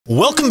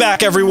Welcome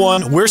back,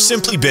 everyone. We're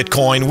Simply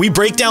Bitcoin. We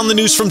break down the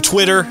news from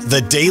Twitter, the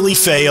Daily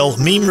Fail,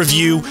 meme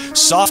review,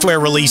 software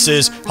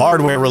releases,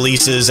 hardware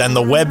releases, and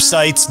the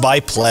websites by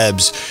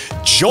plebs.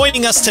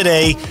 Joining us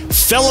today,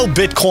 fellow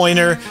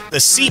Bitcoiner, the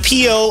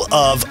CPO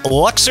of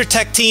Luxor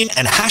Tech Team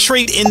and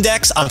Hashrate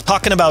Index. I'm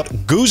talking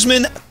about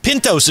Guzman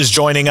Pintos is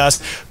joining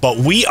us, but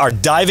we are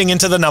diving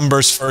into the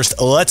numbers first.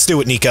 Let's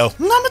do it, Nico.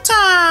 Number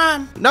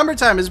time! Number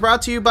time is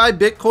brought to you by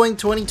Bitcoin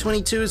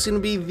 2022. It's going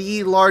to be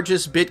the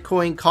largest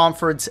Bitcoin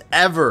conference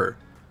ever.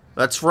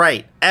 That's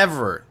right,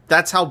 ever.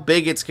 That's how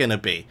big it's going to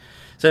be.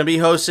 It's going to be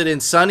hosted in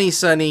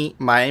sunny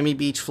Miami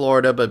Beach,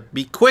 Florida, but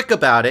be quick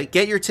about it.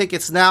 Get your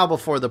tickets now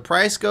before the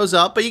price goes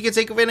up, but you can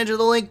take advantage of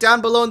the link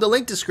down below in the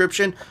link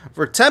description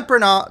for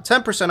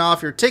 10%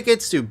 off your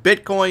tickets to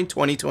Bitcoin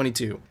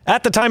 2022.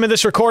 At the time of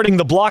this recording,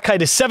 the block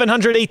height is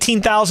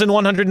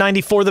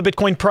 718,194. The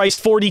Bitcoin price,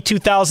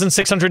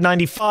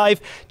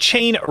 42,695.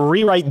 Chain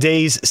rewrite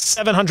days,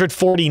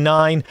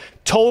 749.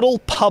 Total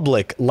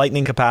public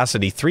Lightning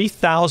capacity,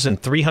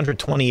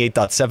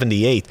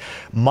 3,328.78.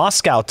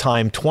 Moscow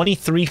time,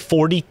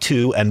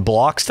 23:42. And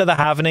blocks to the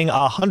halvening,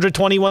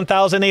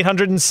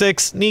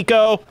 121,806.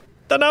 Nico,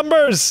 the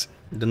numbers.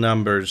 The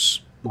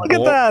numbers. Look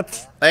at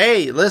that.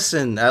 Hey,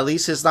 listen, at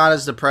least it's not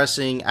as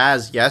depressing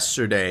as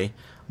yesterday.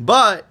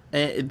 But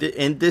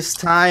in this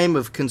time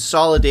of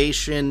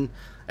consolidation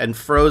and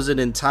frozen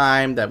in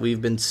time that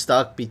we've been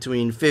stuck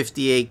between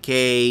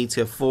 58K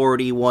to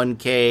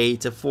 41K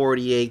to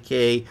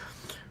 48K,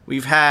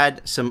 we've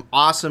had some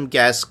awesome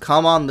guests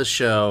come on the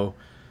show.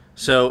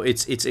 So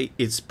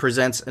it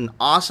presents an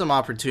awesome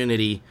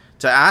opportunity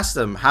to ask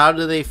them, how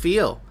do they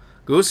feel?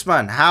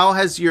 Guzman, how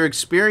has your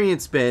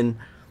experience been?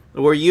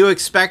 Were you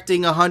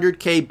expecting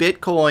 100K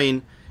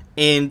Bitcoin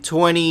in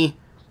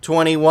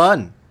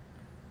 2021?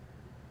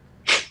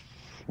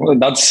 Well,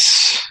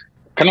 that's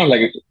kind of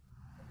like,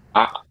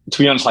 to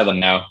be honest, I don't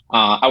know.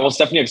 I was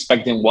definitely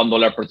expecting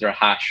 $1 per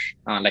terahash,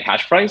 like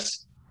hash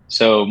price.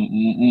 So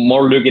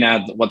more looking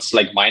at what's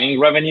like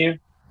mining revenue.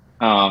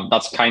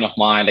 That's kind of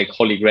my like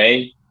holy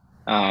grail.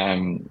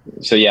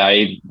 So yeah,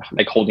 I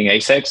like holding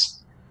ASICs.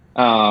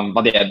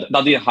 But yeah,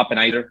 that didn't happen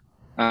either.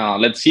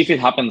 Let's see if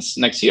it happens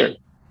next year.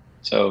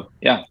 So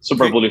yeah,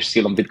 super bullish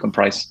still on Bitcoin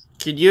price.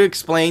 Could you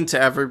explain to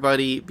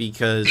everybody,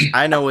 because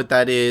I know what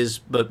that is,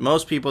 but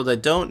most people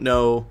that don't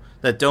know,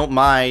 that don't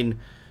mine,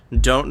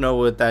 don't know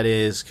what that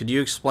is. Could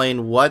you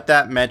explain what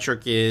that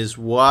metric is?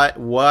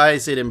 Why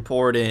is it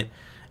important,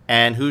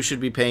 and who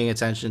should be paying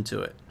attention to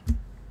it?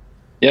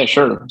 Yeah,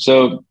 sure.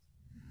 So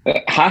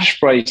hash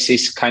price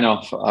is kind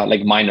of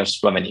like miners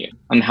revenue,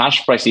 and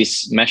hash price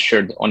is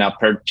measured on a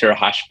per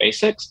terahash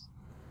basis.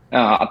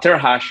 A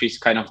terahash is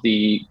kind of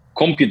the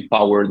compute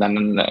power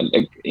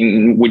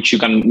in which you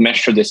can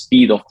measure the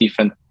speed of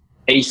different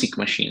ASIC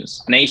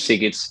machines. An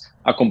ASIC is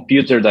a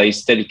computer that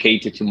is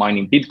dedicated to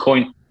mining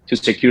Bitcoin, to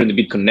securing the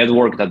Bitcoin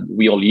network that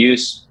we all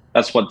use.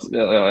 That's what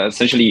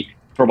essentially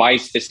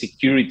provides the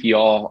security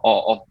of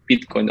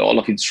Bitcoin, all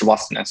of its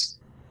robustness.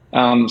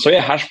 So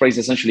yeah, hash price is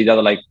essentially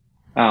that like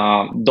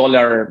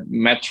dollar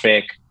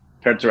metric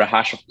per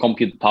terahash of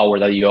compute power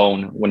that you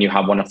own when you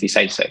have one of these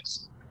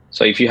ASICs.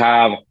 So if you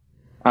have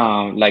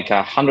like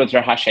 100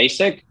 terahash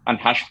ASIC and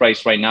hash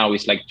price right now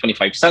is like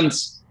 25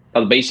 cents,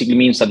 that basically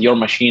means that your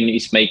machine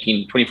is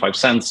making 25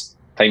 cents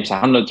times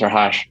 100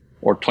 terahash,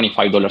 or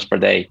 $25 per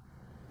day,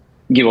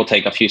 give or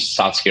take a few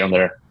sats here and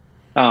there.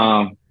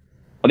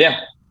 But yeah,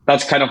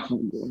 that's kind of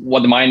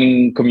what the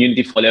mining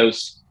community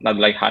follows, that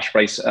like hash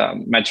price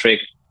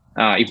metric.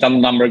 If that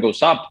number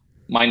goes up,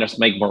 miners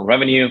make more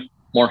revenue,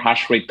 more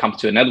hash rate comes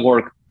to the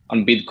network,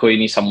 and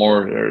Bitcoin is a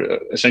more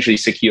essentially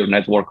secure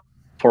network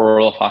for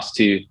all of us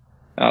to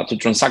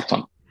transact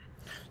on.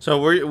 So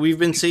we've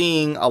been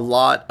seeing a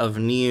lot of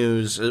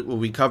news.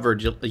 We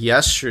covered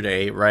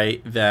yesterday,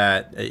 right,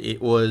 that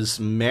it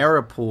was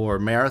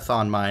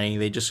Marathon Mining.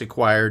 They just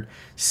acquired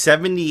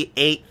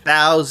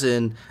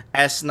 78,000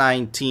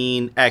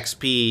 S19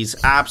 XPs.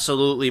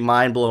 Absolutely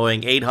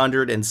mind-blowing.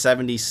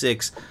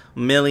 $876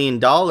 million.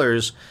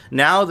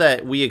 Now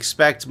that we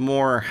expect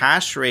more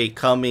hash rate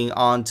coming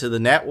onto the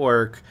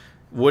network,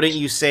 wouldn't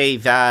you say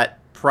that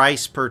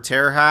price per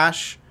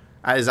terahash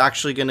is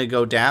actually going to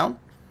go down?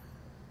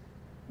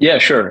 Yeah,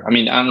 sure. I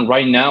mean, and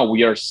right now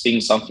we are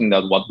seeing something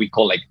that what we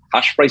call like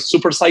hash price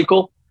super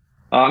cycle.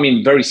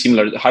 Very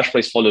similar. The hash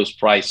price follows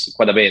price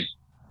quite a bit.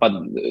 But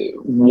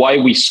why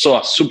we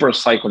saw a super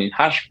cycle in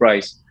hash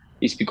price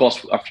is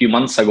because a few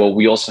months ago,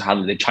 we also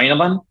had the China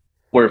ban,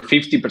 where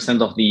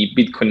 50% of the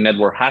Bitcoin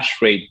network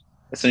hash rate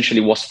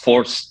essentially was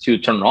forced to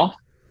turn off.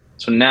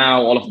 So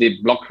now all of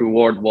the block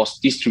reward was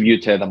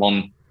distributed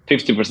among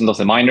 50% of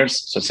the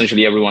miners. So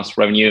essentially everyone's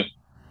revenue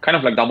kind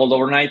of like doubled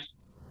overnight.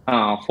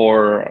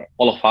 For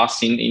all of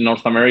us in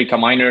North America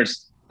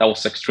miners, that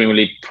was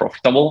extremely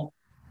profitable.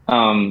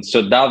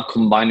 So that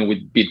combined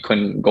with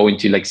Bitcoin going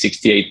to like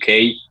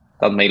 68K,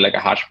 that made like a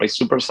hash price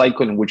super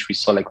cycle in which we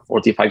saw like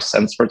 45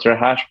 cents per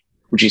terahash,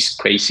 which is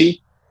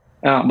crazy.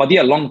 But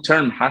yeah,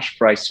 long-term hash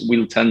price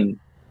will tend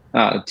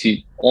to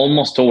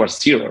almost towards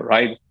zero,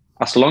 right?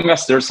 as long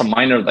as there's a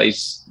miner that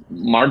is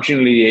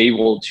marginally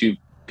able to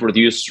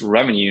produce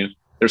revenue,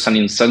 there's an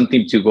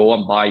incentive to go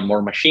and buy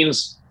more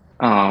machines,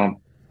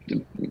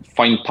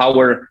 find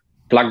power,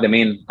 plug them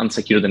in, and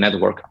secure the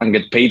network and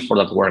get paid for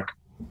that work.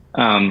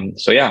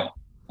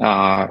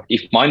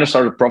 If miners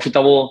are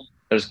profitable,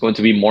 there's going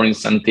to be more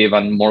incentive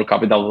and more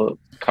capital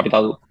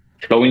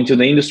flow into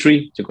the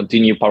industry to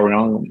continue powering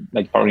on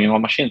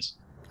machines.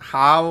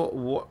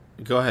 Go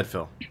ahead,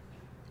 Phil.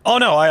 Oh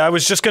no, I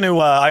was just going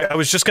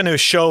to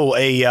show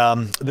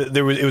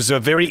it was a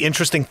very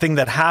interesting thing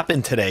that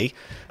happened today,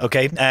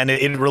 okay, and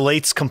it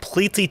relates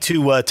completely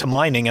to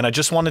mining, and I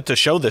just wanted to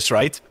show this,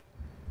 right?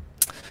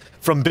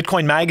 From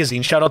Bitcoin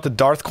Magazine, shout out to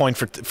Darthcoin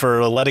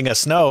for letting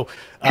us know.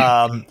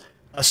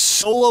 A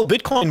solo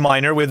Bitcoin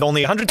miner with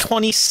only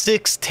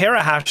 126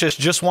 terahashes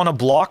just won a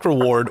block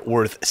reward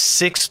worth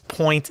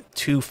 6.25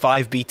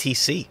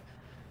 BTC.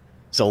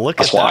 So look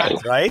at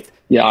that, right?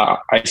 Yeah,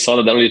 I saw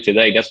that earlier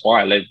today. That's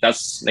wild.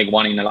 That's like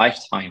one in a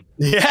lifetime.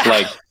 Yeah. It's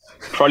like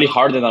probably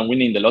harder than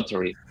winning the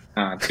lottery,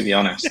 to be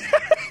honest.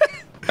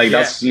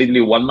 That's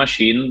literally one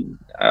machine.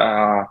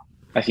 I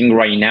think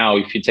right now,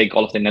 if you take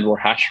all of the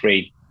network hash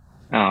rate,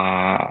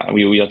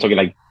 we are talking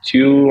like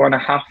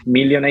 2.5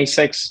 million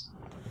ASICs.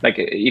 Like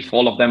if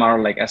all of them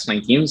are like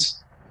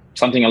S19s,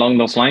 something along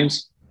those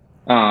lines.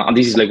 And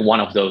this is like one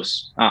of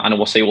those. And I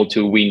was able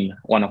to win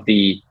one of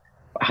the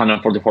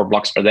 144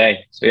 blocks per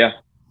day. So yeah.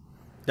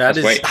 That's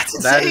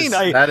insane.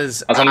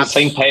 That's an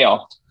insane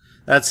payoff.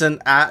 That's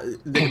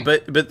but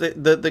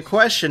the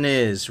question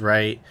is,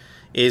 right,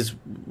 is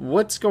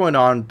what's going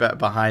on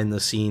behind the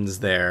scenes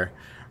there,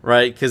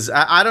 right? Because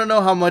I don't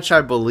know how much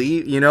I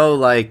believe,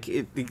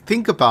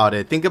 think about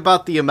it. Think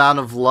about the amount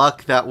of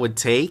luck that would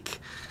take.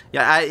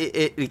 Yeah,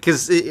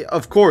 because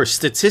of course,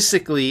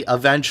 statistically,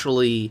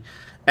 eventually,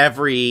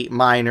 every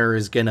miner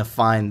is gonna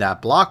find that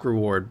block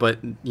reward, but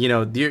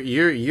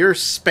you're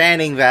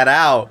spanning that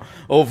out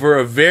over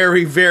a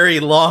very, very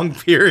long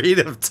period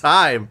of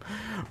time,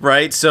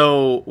 right?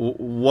 So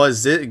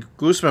was it,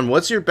 Guzman?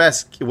 What's your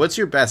best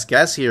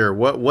guess here?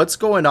 What's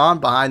going on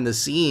behind the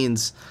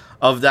scenes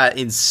of that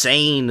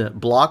insane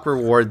block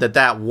reward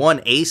that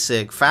one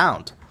ASIC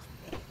found?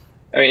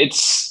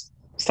 It's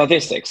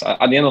statistics.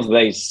 At the end of the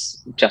day, it's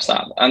just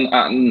that,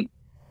 and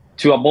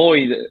to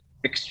avoid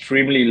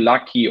extremely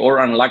lucky or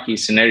unlucky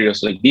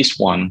scenarios like this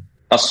one,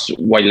 that's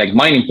why like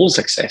mining pools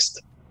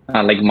exist.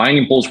 Like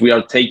mining pools, we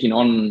are taking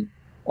on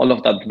all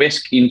of that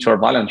risk into our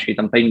balance sheet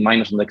and paying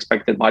miners on the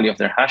expected value of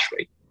their hash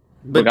rate,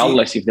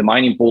 regardless if the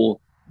mining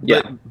pool.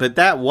 But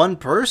that one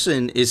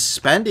person is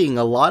spending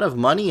a lot of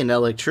money in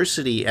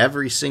electricity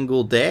every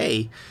single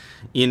day,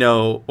 and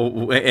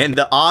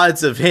the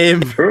odds of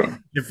him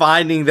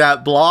finding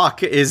that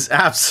block is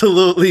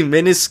absolutely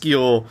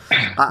minuscule.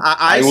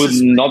 I would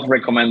not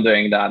recommend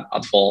doing that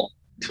at all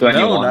to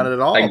anyone. No, not at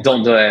all. Like,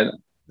 don't do it.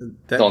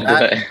 Don't do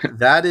it.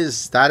 That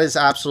is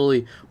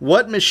absolutely.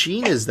 What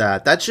machine is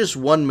that? That's just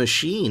one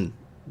machine,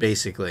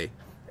 basically.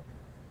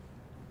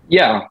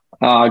 Yeah,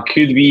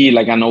 could be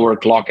like an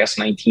overclock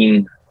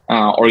S19,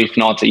 or if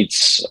not, I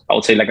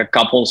would say like a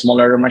couple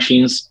smaller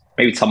machines.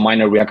 Maybe it's a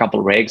miner with a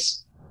couple rigs.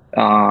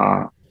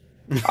 I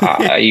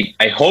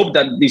hope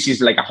that this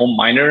is like a home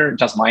miner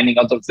just mining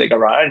out of the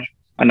garage,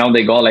 and now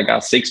they got like a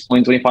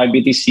 6.25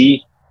 BTC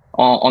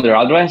on their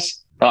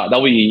address. That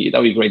would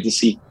be great to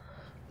see.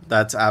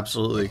 That's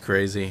absolutely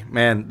crazy,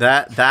 man.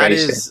 That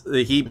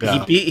crazy.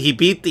 He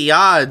beat the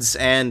odds,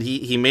 and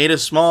he made a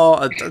nice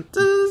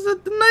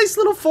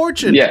little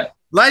fortune. Yeah.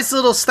 Nice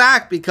little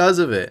stack because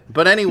of it.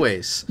 But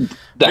anyways,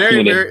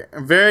 very, very,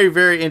 very,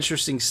 very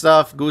interesting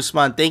stuff.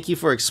 Guzman, thank you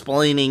for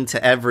explaining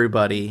to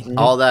everybody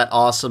all that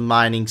awesome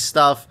mining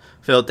stuff.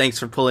 Phil, thanks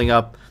for pulling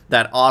up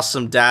that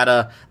awesome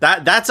data.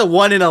 That's a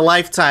one in a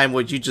lifetime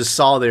what you just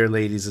saw there,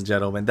 ladies and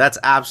gentlemen. That's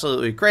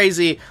absolutely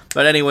crazy.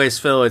 But anyways,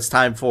 Phil, it's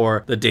time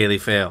for the Daily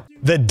Fail.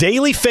 The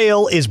Daily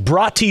Fail is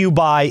brought to you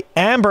by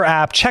Amber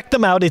App. Check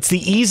them out. It's the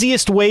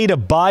easiest way to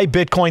buy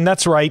Bitcoin.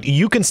 That's right.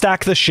 You can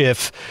stack the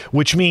Schiff,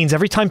 which means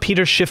every time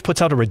Peter Schiff puts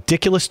out a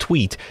ridiculous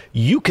tweet,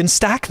 you can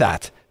stack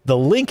that. The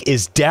link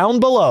is down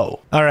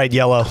below. All right,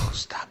 Yellow.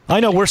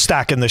 I know we're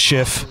stacking the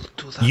Schiff.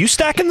 You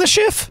stacking the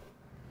Schiff?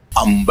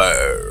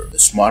 Amber, the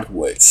smart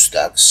way to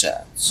stack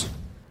sats.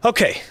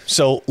 Okay,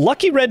 so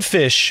Lucky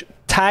Redfish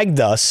tagged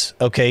us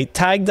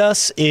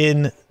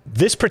in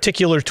this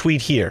particular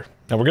tweet here.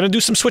 Now we're going to do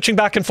some switching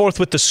back and forth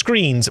with the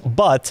screens,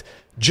 but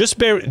just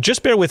bear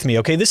with me,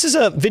 okay? This is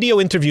a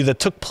video interview that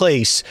took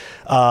place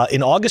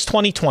in August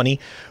 2020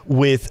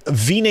 with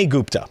Vinay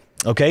Gupta.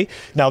 Okay,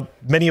 now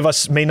many of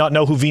us may not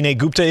know who Vinay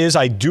Gupta is.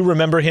 I do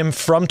remember him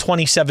from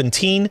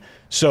 2017,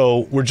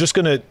 so we're just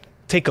going to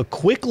take a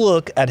quick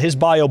look at his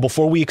bio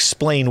before we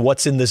explain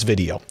what's in this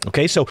video.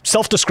 Okay, so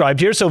self-described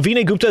here. So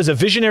Vinay Gupta is a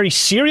visionary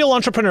serial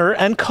entrepreneur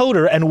and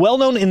coder and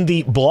well-known in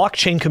the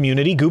blockchain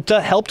community.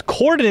 Gupta helped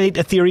coordinate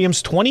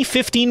Ethereum's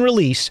 2015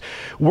 release,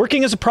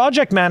 working as a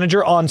project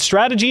manager on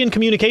strategy and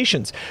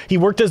communications. He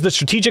worked as the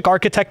strategic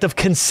architect of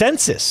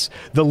ConsenSys,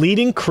 the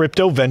leading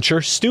crypto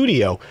venture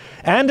studio,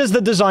 and as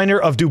the designer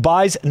of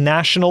Dubai's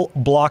national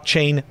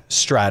blockchain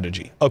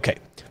strategy. Okay,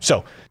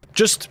 so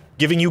just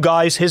giving you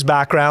guys his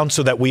background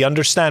so that we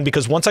understand,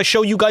 because once I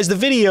show you guys the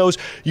videos,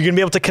 you're going to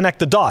be able to connect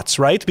the dots,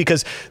 right?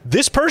 Because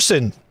this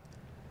person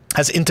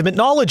has intimate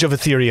knowledge of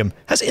Ethereum,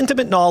 has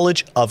intimate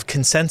knowledge of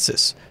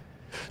ConsenSys.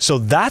 So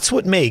that's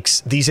what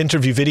makes these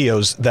interview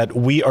videos that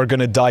we are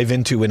going to dive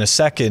into in a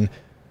second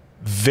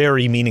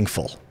very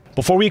meaningful.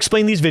 Before we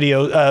explain these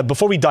videos,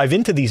 before we dive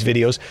into these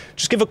videos,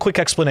 just give a quick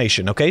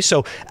explanation, okay?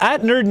 So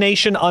at Nerd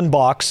Nation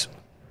Unbox,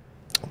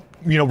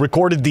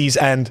 recorded these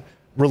and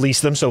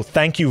released them. So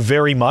thank you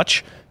very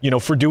much,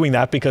 for doing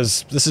that,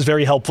 because this is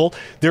very helpful.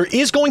 There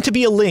is going to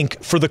be a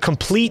link for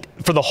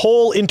the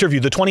whole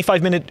interview, the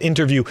 25-minute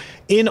interview,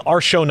 in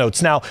our show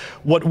notes. Now,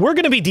 what we're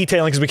going to be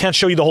detailing, because we can't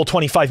show you the whole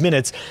 25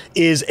 minutes,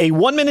 is a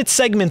 1-minute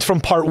segment from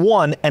part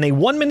 1 and a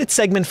 1-minute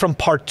segment from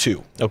part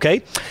 2,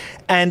 okay?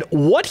 And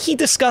what he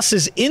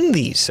discusses in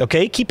these,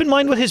 okay, keep in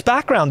mind what his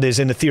background is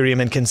in Ethereum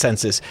and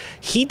ConsenSys.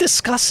 He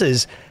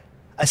discusses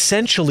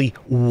essentially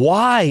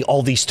why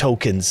all these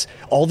tokens,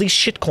 all these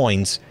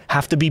shitcoins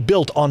have to be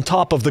built on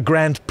top of the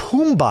Grand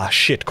Pumbaa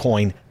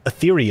shitcoin,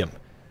 Ethereum,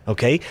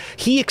 okay?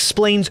 He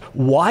explains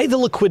why the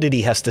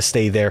liquidity has to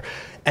stay there,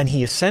 and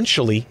he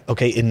essentially,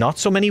 okay, in not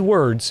so many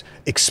words,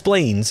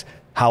 explains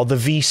how the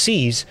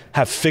VCs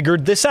have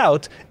figured this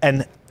out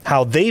and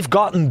how they've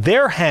gotten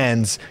their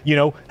hands,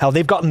 how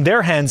they've gotten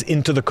their hands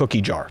into the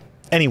cookie jar.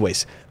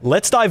 Anyways,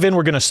 let's dive in.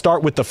 We're going to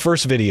start with the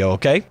first video,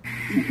 okay?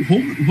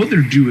 What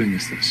they're doing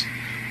is this.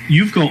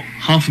 You've got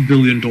 $500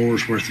 million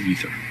worth of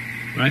Ether,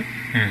 right?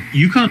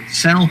 You can't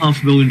sell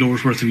 $500 million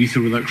worth of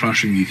Ether without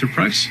crashing the Ether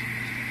price.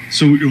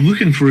 So what you're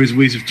looking for is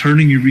ways of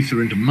turning your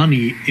Ether into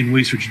money in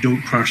ways which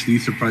don't crash the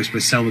Ether price by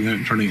selling out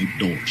and turning it into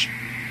dollars.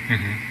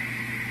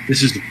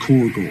 This is the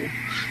core goal.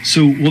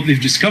 So what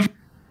they've discovered...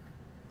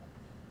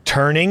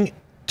 Turning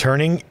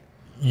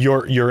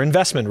your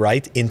investment,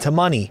 right, into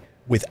money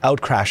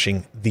without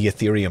crashing the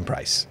Ethereum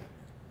price.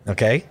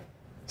 Okay?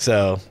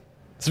 So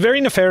it's very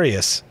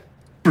nefarious.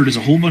 There's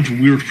a whole bunch of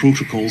weird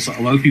protocols that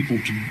allow people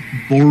to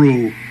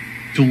borrow,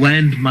 to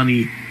lend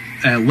money,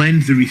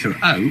 lend their Ether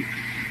out,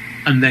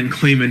 and then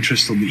claim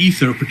interest on the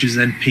Ether, which is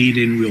then paid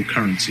in real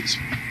currencies.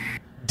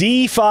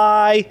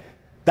 DeFi.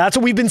 That's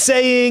what we've been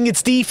saying.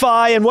 It's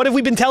DeFi. And what have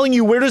we been telling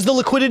you? Where does the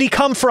liquidity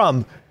come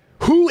from?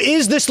 Who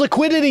is this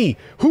liquidity?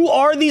 Who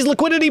are these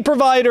liquidity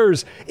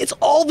providers? It's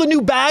all the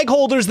new bag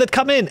holders that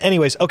come in.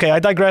 Anyways, okay, I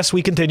digress.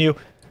 We continue.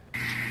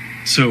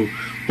 So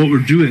what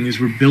we're doing is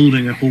we're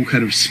building a whole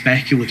kind of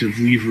speculative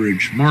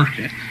leverage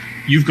market.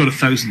 You've got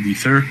 1,000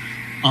 Ether.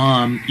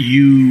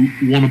 You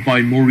want to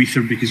buy more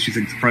Ether because you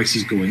think the price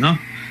is going up.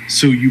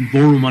 So you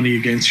borrow money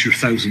against your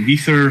 1,000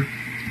 Ether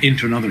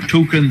into another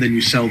token. Then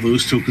you sell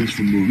those tokens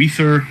for more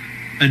Ether.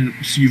 And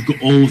so you've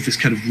got all of this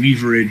kind of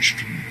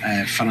leveraged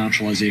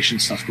financialization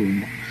stuff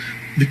going on.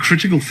 The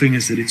critical thing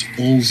is that it's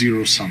all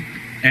zero sum.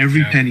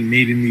 Every penny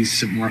made in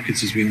these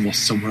markets is being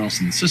lost somewhere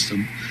else in the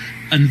system.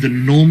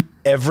 And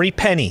every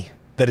penny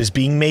that is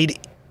being made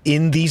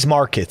in these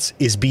markets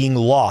is being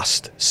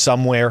lost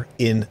somewhere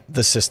in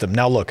the system.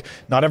 Now, look,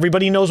 not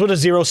everybody knows what a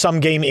zero-sum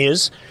game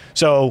is,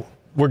 so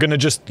we're going to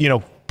just,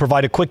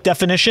 provide a quick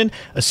definition.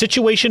 A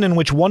situation in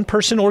which one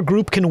person or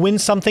group can win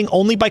something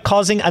only by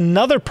causing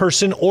another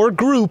person or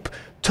group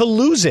to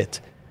lose it.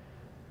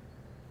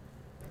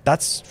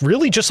 That's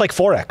really just like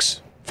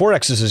Forex.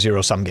 Forex is a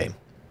zero-sum game.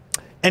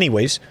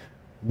 Anyways,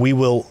 we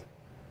will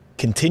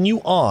continue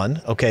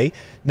on, okay?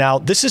 Now,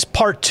 this is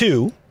part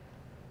 2.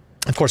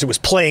 Of course, it was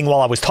playing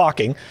while I was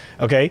talking,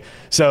 okay?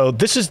 So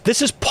this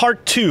is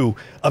part 2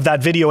 of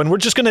that video, and we're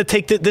just going to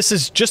take this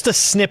is just a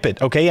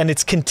snippet, okay? And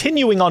it's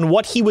continuing on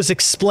what he was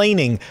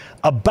explaining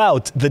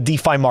about the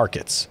DeFi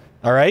markets,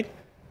 all right?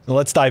 So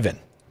let's dive in.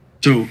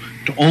 So,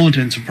 to all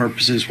intents and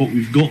purposes, what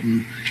we've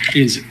gotten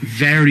is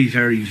very,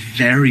 very,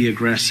 very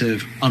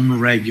aggressive,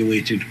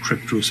 unregulated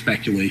crypto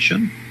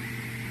speculation.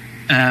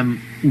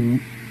 And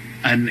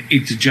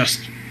it's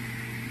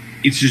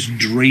just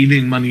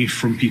draining money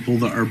from people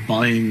that are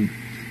buying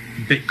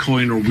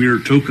Bitcoin or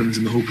weird tokens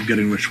in the hope of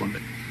getting rich one day.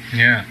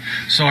 Yeah.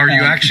 So are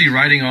you actually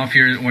writing off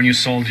when you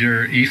sold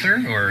your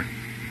Ether,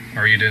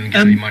 or you didn't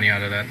get any money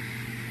out of that?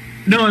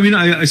 No, I mean,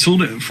 I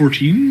sold it at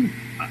 14.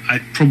 I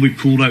probably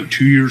pulled out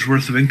 2 years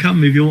worth of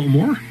income, maybe a little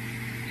more.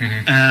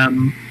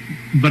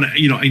 But,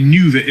 I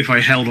knew that if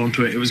I held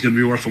onto it, it was going to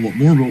be worth a lot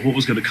more, but what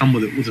was going to come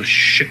with it was a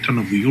shit ton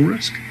of legal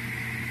risk.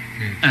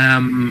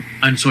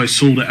 And so I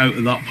sold it out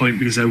at that point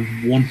because I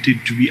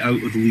wanted to be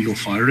out of the legal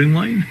firing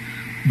line.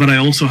 But I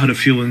also had a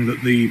feeling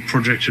that the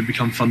project had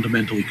become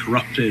fundamentally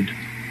corrupted,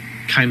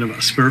 kind of at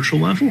a spiritual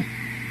level.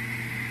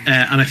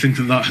 And I think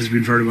that has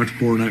been very much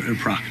borne out in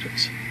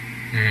practice.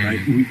 Right?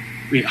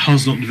 it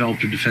has not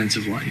developed a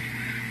defensive line.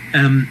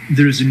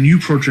 There is a new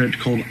project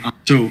called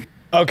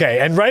Okay,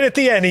 and right at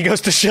the end, he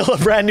goes to shill a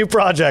brand new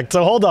project.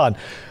 So hold on,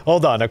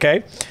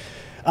 okay.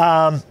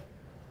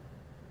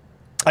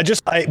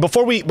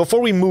 Before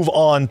we move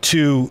on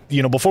to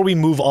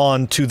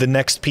the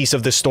next piece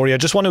of this story, I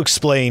just want to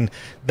explain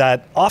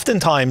that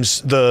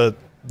oftentimes the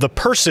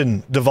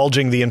person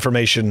divulging the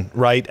information,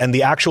 right, and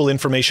the actual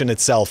information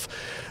itself,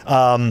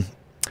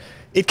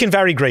 it can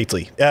vary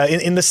greatly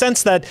in the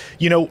sense that,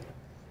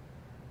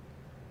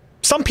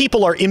 some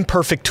people are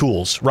imperfect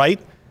tools, right?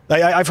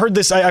 I've heard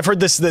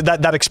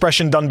that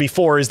expression done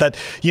before, is that,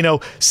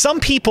 some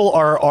people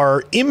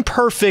are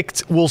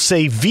imperfect, we'll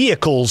say,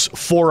 vehicles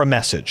for a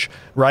message,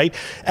 right?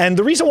 And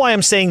the reason why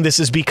I'm saying this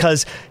is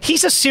because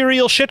he's a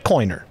serial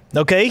shitcoiner.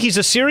 Okay, he's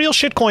a serial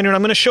shitcoiner, and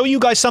I'm going to show you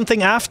guys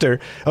something after.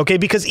 Okay,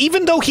 because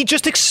even though he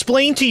just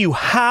explained to you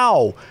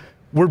how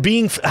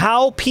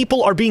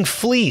people are being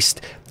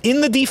fleeced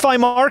in the DeFi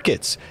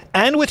markets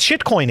and with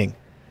shitcoining,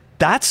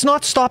 that's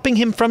not stopping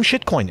him from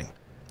shitcoining.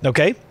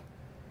 Okay.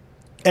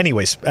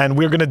 Anyways, and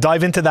we're going to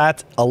dive into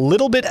that a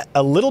little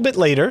bit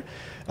later.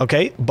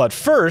 Okay, but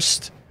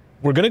first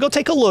we're going to go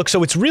take a look.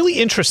 So it's really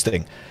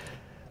interesting.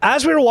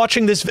 As I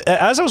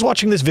was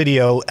watching this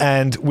video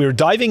and we're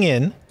diving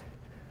in,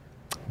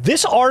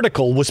 this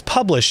article was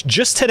published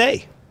just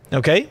today,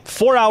 okay,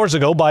 4 hours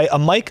ago by a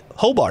Mike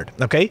Hobart,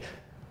 okay?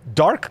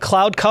 Dark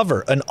cloud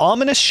cover, an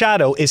ominous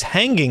shadow is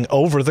hanging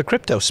over the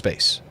crypto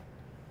space.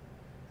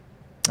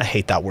 I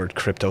hate that word,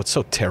 crypto. It's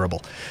so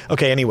terrible.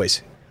 Okay,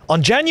 anyways.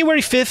 On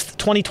January 5th,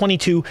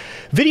 2022,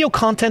 video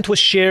content was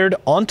shared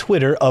on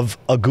Twitter of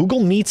a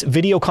Google Meets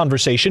video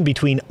conversation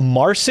between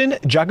Marcin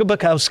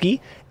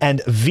Jagubakowski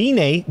and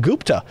Vinay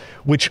Gupta,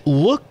 which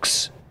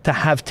looks to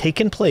have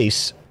taken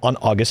place on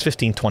August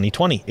 15,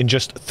 2020. In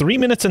just 3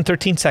 minutes and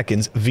 13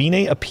 seconds,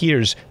 Vinay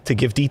appears to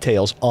give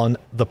details on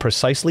the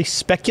precisely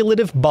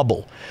speculative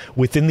bubble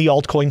within the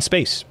altcoin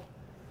space,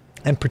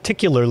 and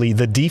particularly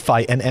the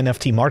DeFi and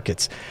NFT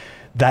markets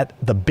that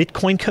the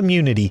Bitcoin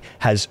community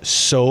has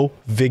so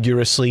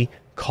vigorously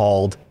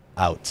called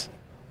out.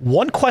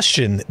 One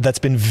question that's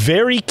been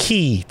very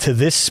key to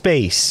this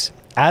space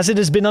as it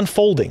has been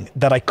unfolding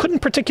that I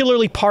couldn't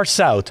particularly parse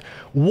out,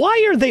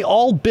 why are they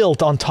all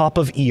built on top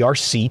of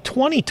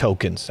ERC20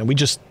 tokens? And we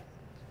just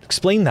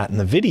explained that in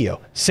the video.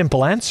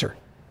 Simple answer,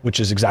 which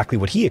is exactly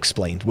what he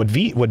explained, what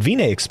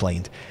Vinay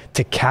explained,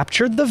 to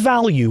capture the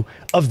value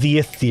of the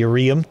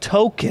Ethereum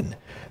token.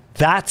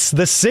 That's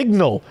the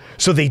signal,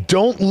 so they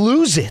don't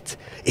lose it.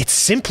 It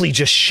simply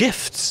just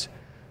shifts,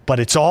 but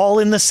it's all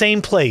in the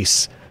same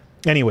place.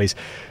 Anyways,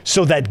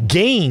 so that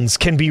gains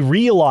can be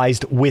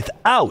realized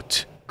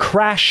without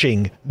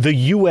crashing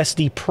the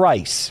USD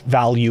price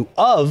value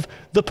of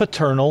the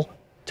paternal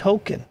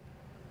token.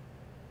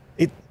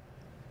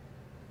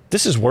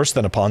 This is worse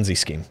than a Ponzi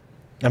scheme.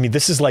 I mean,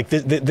 this is like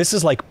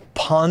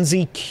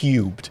Ponzi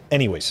cubed.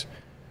 Anyways,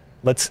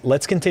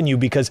 let's continue,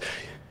 because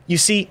you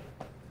see,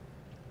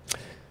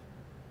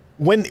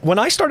 when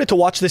I started to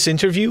watch this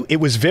interview, it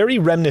was very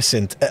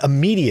reminiscent.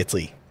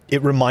 Immediately,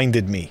 it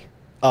reminded me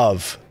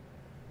of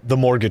the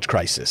mortgage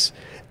crisis.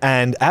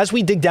 And as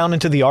we dig down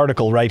into the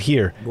article right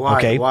here,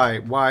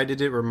 why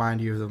did it remind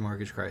you of the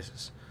mortgage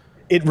crisis?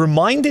 It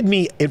reminded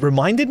me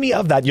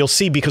of that. You'll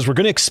see, because we're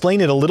going to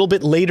explain it a little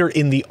bit later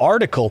in the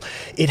article.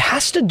 It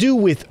has to do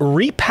with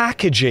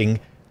repackaging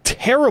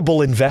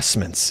terrible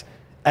investments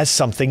as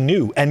something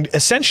new and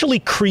essentially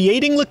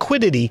creating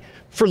liquidity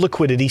for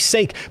liquidity's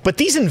sake. But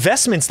these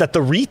investments that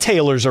the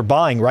retailers are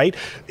buying, right?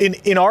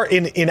 In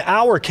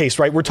our case,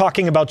 right, we're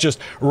talking about just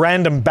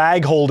random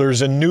bag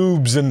holders and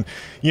noobs and,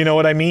 you know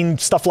what I mean,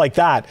 stuff like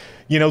that.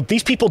 You know,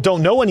 these people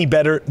don't know any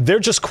better. They're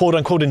just quote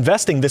unquote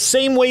investing the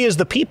same way as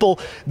the people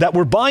that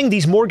were buying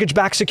these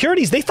mortgage-backed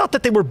securities. They thought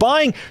that they were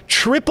buying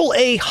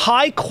AAA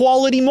high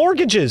quality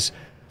mortgages.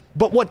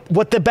 But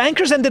what the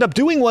bankers ended up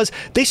doing was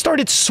they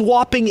started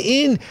swapping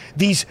in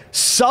these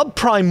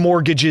subprime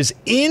mortgages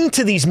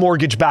into these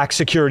mortgage-backed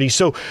securities.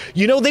 So,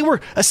 you know, they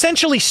were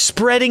essentially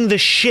spreading the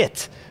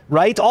shit,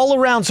 right, all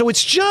around. So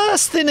it's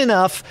just thin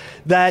enough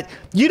that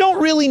you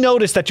don't really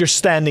notice that you're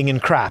standing in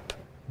crap,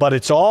 but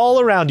it's all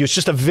around you. It's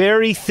just a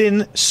very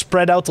thin,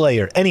 spread out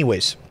layer.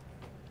 Anyways,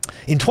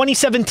 in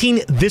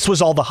 2017, this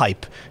was all the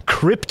hype.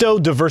 Crypto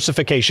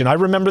diversification. I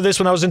remember this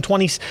when I was in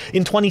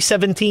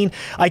 2017.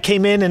 I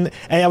came in and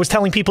I was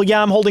telling people,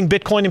 yeah, I'm holding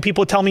Bitcoin, and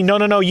people would tell me,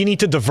 no, you need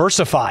to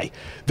diversify.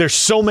 There's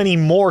so many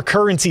more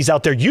currencies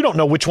out there. You don't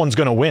know which one's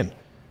going to win.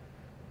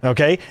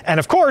 Okay? And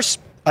of course,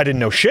 I didn't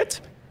know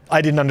shit. I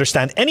didn't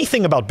understand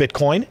anything about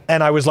Bitcoin.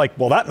 And I was like,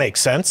 well, that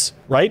makes sense,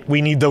 right?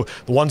 We need the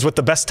ones with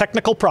the best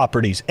technical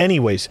properties.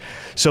 Anyways,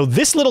 so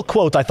this little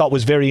quote I thought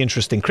was very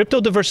interesting.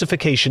 Crypto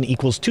diversification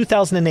equals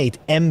 2008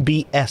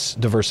 MBS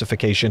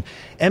diversification.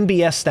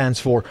 MBS stands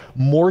for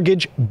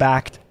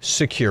mortgage-backed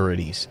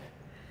securities.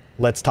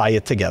 Let's tie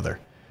it together.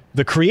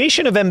 The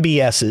creation of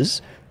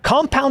MBSs,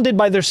 compounded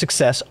by their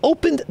success,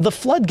 opened the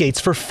floodgates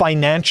for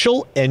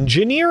financial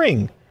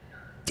engineering.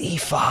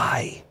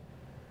 DeFi.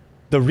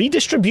 The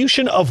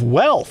redistribution of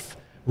wealth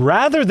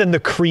rather than the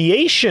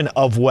creation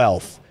of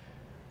wealth.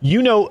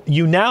 You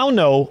now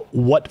know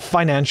what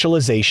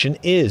financialization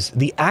is.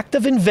 The act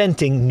of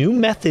inventing new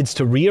methods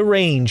to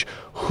rearrange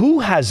who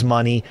has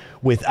money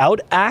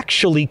without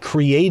actually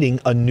creating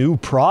a new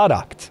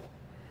product.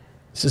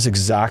 This is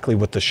exactly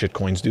what the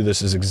shitcoins do.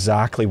 This is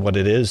exactly what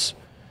it is.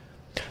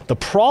 The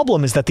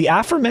problem is that the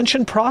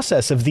aforementioned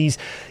process of these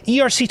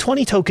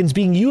ERC20 tokens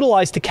being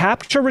utilized to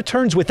capture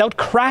returns without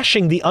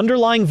crashing the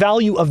underlying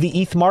value of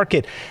the ETH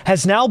market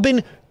has now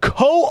been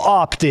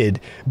co-opted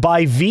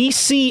by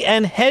VC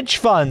and hedge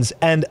funds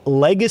and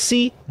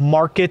legacy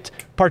market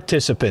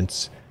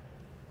participants.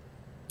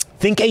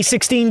 Think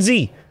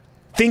A16Z,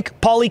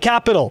 think Poly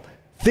Capital,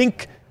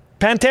 think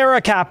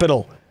Pantera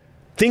Capital,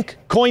 think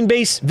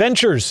Coinbase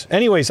Ventures.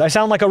 Anyways, I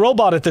sound like a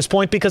robot at this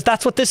point because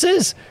that's what this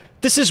is.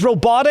 This is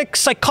robotic,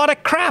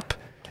 psychotic crap.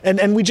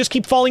 And we just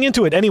keep falling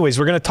into it. Anyways,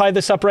 we're going to tie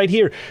this up right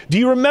here. Do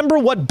you remember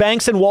what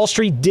banks and Wall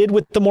Street did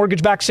with the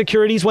mortgage-backed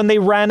securities when they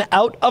ran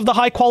out of the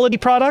high-quality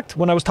product,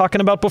 when I was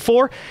talking about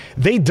before?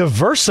 They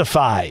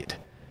diversified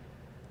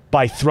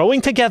by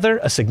throwing together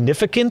a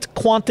significant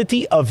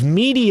quantity of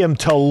medium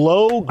to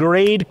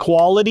low-grade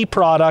quality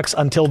products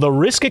until the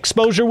risk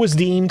exposure was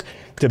deemed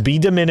to be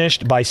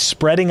diminished by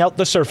spreading out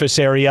the surface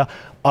area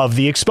of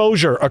the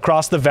exposure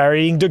across the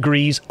varying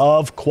degrees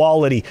of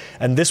quality.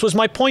 And this was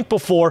my point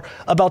before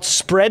about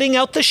spreading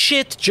out the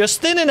shit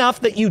just thin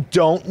enough that you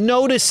don't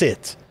notice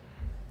it.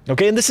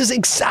 Okay, and this is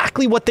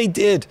exactly what they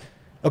did.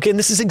 Okay, and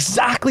this is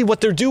exactly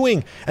what they're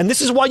doing. And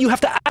this is why you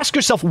have to ask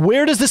yourself,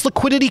 where does this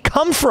liquidity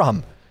come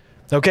from?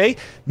 Okay,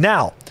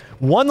 now,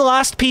 one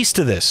last piece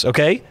to this,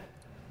 okay?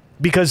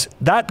 Because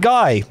that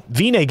guy,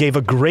 Vinay, gave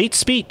a great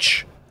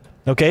speech,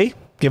 okay?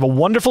 Gave a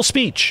wonderful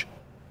speech.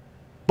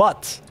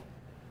 But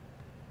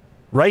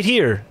right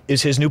here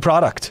is his new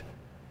product,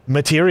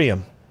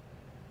 Materium.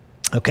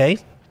 Okay?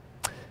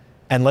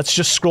 And let's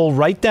just scroll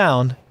right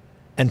down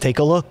and take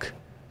a look.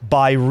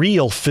 Buy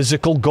real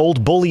physical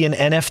gold bullion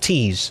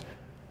NFTs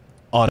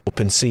on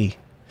OpenSea.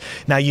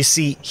 Now, you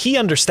see, he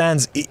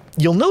understands.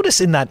 You'll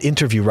notice in that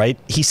interview, right?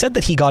 He said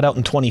that he got out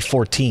in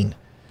 2014.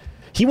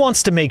 He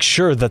wants to make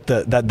sure that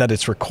that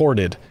it's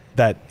recorded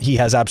that he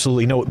has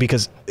absolutely no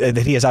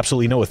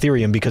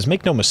Ethereum, because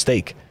make no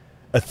mistake,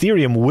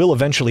 Ethereum will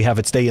eventually have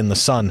its day in the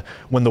sun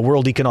when the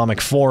World Economic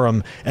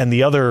Forum and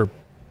the other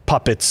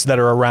puppets that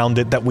are around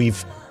it that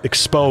we've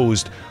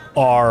exposed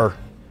are,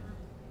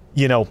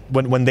 you know,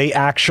 when they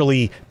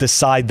actually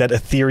decide that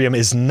Ethereum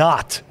is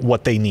not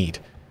what they need.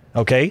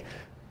 Okay?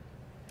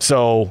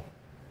 So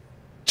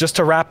just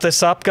to wrap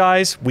this up,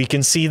 guys, we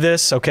can see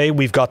this, okay?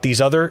 We've got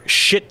these other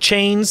shit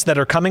chains that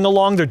are coming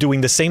along. They're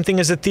doing the same thing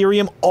as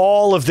Ethereum.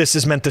 All of this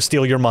is meant to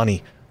steal your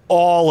money.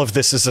 All of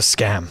this is a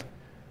scam,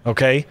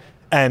 okay?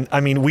 And, I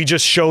mean, we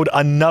just showed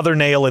another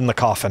nail in the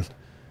coffin.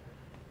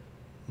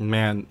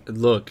 Man,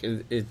 look,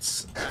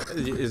 it's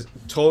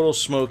total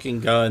smoking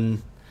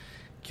gun.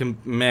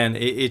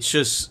 It's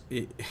just...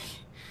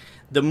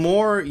 the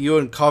more you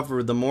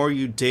uncover, the more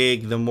you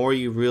dig, the more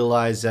you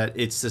realize that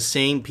it's the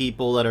same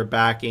people that are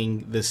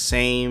backing the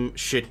same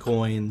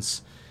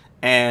shitcoins,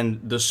 and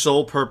the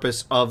sole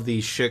purpose of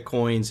these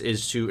shitcoins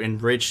is to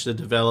enrich the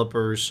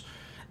developers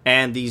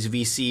and these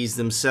VCs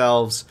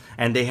themselves,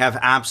 and they have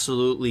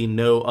absolutely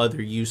no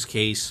other use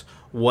case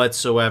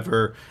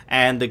whatsoever.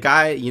 And the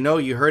guy, you know,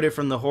 you heard it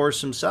from the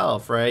horse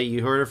himself, right?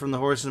 You heard it from the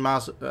horse's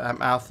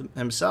mouth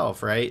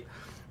himself, right?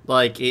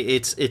 Like,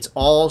 it's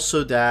all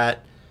so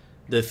that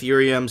the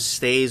Ethereum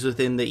stays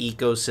within the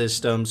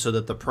ecosystem so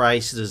that the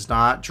price does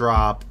not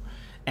drop.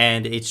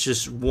 And it's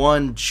just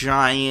one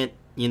giant,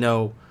 you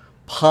know,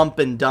 pump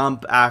and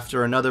dump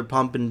after another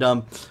pump and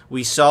dump.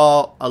 We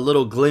saw a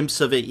little glimpse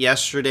of it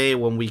yesterday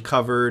when we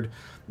covered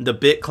the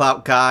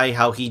BitClout guy,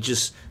 how he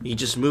just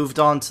moved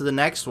on to the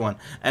next one.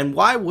 And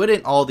why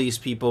wouldn't all these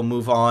people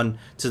move on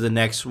to the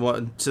next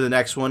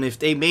one if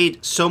they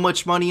made so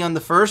much money on the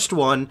first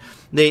one?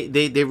 They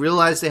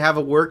realize they have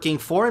a working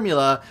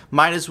formula,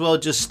 might as well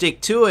just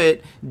stick to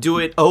it, do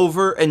it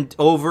over and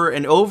over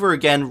and over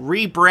again,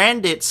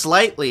 rebrand it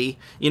slightly,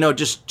 you know,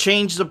 just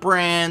change the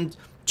brand,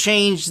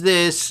 change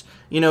this,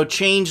 you know,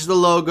 change the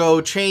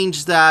logo,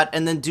 change that,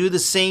 and then do the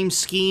same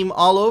scheme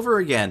all over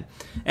again.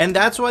 And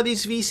that's why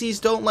these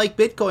VCs don't like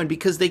Bitcoin,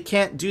 because they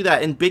can't do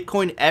that. In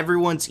Bitcoin,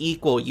 everyone's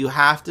equal. You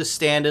have to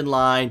stand in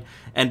line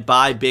and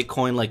buy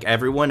Bitcoin like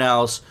everyone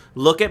else.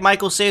 Look at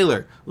Michael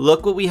Saylor.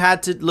 Look what he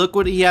had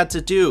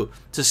to do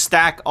to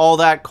stack all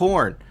that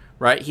corn,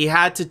 right? He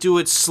had to do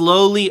it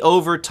slowly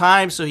over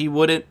time so he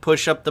wouldn't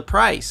push up the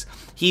price.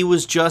 He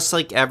was just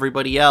like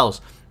everybody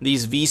else.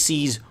 These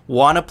VCs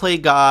want to play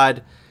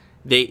God.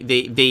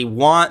 They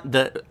want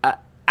the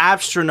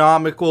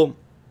astronomical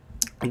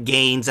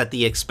gains at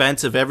the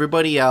expense of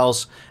everybody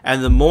else,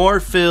 and the more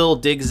Phil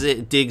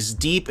digs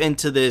deep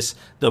into this,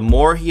 the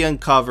more he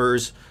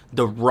uncovers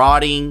the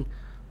rotting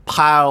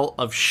pile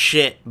of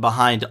shit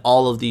behind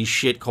all of these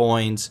shit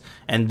coins,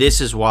 and this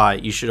is why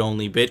you should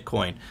only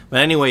Bitcoin. But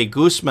anyway,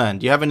 Gooseman,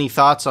 do you have any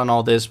thoughts on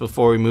all this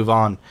before we move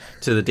on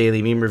to the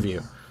daily meme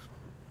review?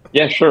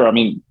 Yeah, sure. I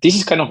mean, this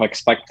is kind of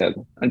expected,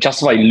 and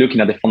just by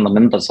looking at the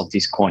fundamentals of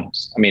these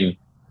coins. I mean,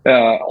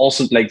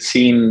 also like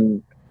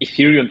seeing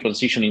Ethereum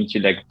transition into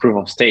like proof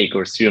of stake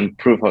or Ethereum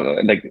proof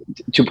of like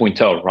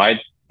 2.0, right?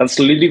 That's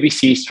literally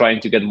VC is trying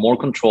to get more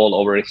control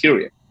over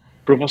Ethereum.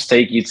 Proof of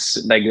stake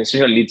is like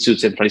essentially leads to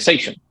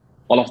centralization.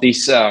 All of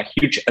these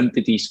huge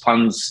entities,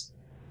 funds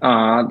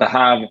that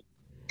have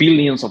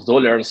billions of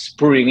dollars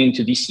pouring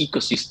into this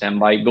ecosystem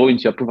by going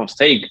to a proof of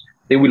stake,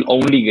 they will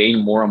only gain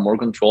more and more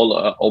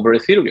control over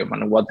Ethereum.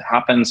 And what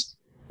happens?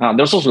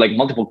 There's also like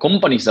multiple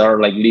companies that are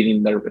like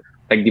leading their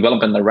like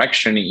development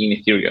direction in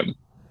Ethereum.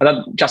 But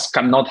that just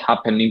cannot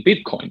happen in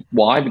Bitcoin.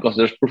 Why? Because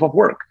there's proof of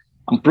work,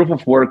 and proof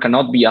of work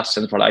cannot be as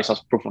centralized as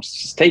proof of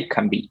stake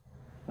can be,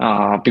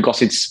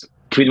 because it's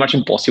pretty much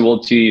impossible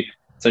to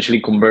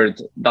essentially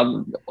convert that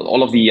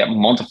all of the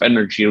amount of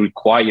energy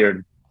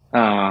required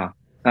to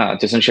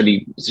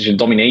essentially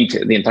dominate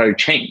the entire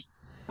chain.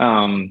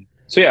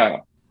 So yeah,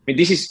 I mean,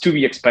 this is to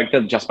be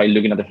expected just by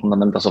looking at the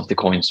fundamentals of the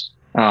coins.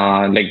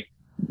 Like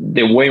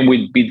the way in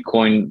which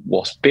Bitcoin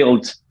was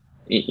built,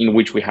 in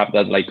which we have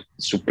that like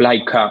supply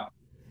cap,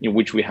 in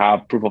which we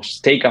have proof of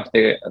stake as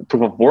the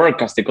proof of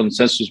work as the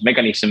consensus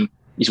mechanism,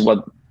 is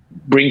what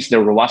brings the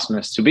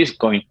robustness to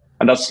Bitcoin,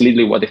 and that's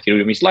literally what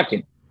Ethereum is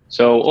lacking.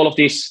 So all of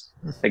these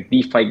like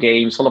DeFi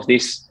games, all of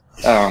these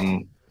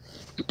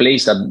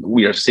plays that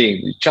we are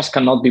seeing, just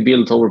cannot be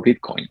built over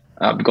Bitcoin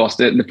because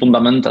the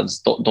fundamentals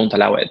don't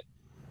allow it.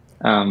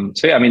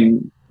 So yeah, I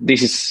mean,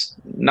 this is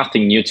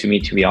nothing new to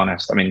me, to be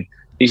honest. I mean,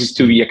 this is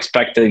to be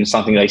expected in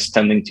something that is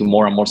tending to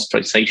more and more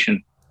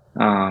centralization,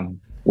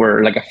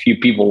 where like a few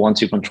people want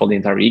to control the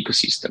entire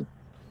ecosystem.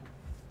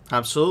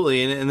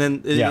 Absolutely, and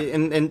then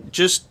and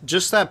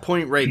just that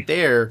point right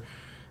there.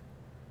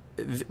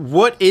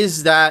 What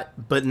is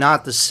that but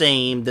not the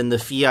same than the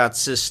fiat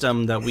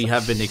system that we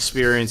have been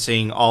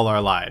experiencing all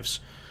our lives,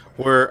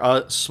 where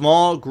a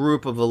small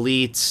group of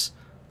elites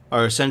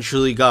are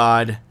essentially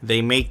God,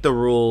 they make the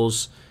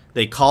rules,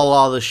 they call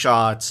all the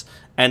shots,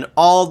 and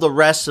all the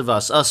rest of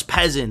us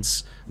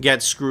peasants,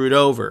 get screwed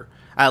over.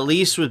 At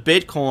least with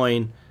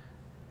Bitcoin,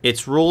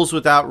 it's rules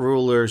without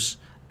rulers,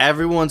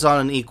 everyone's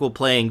on an equal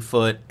playing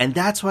foot, and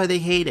that's why they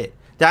hate it.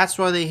 That's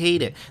why they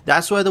hate it.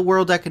 That's why the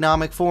World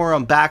Economic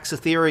Forum backs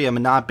Ethereum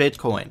and not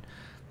Bitcoin.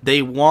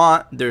 They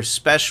want their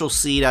special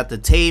seat at the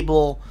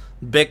table.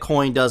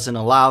 Bitcoin doesn't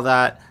allow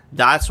that.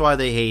 That's why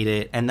they hate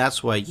it. And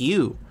that's why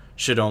you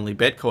should only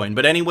Bitcoin.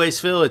 But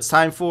anyways, Phil, it's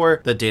time for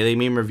the Daily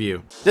Meme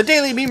Review. The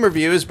Daily Meme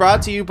Review is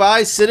brought to you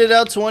by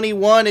Citadel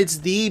 21. It's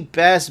the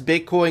best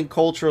Bitcoin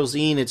cultural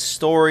zine. It's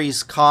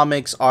stories,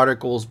 comics,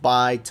 articles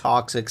by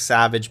toxic,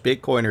 savage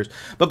Bitcoiners.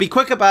 But be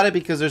quick about it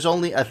because there's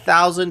only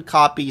 1,000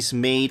 copies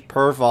made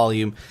per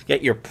volume.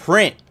 Get your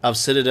print of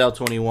Citadel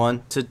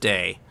 21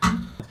 today.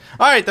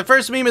 Alright, the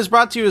first meme is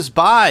brought to you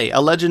by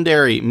a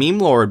legendary meme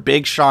lord,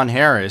 Big Sean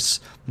Harris.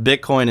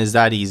 Bitcoin is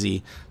that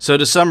easy. So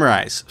to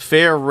summarize,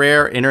 fair,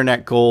 rare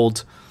internet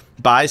gold,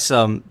 buy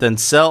some, then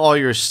sell all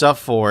your stuff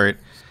for it,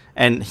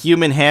 and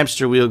human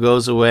hamster wheel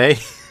goes away.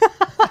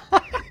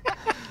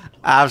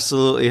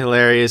 Absolutely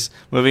hilarious.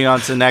 Moving on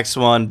to the next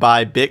one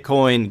by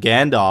Bitcoin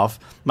Gandalf.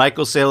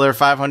 Michael Saylor,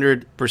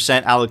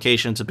 500%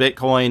 allocation to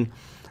Bitcoin.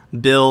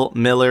 Bill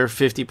Miller,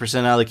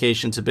 50%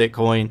 allocation to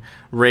Bitcoin.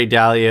 Ray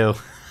Dalio,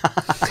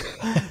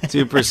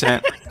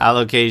 2%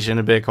 allocation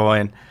to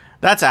Bitcoin.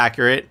 That's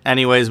accurate.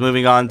 Anyways,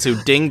 moving on to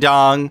Ding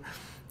Dong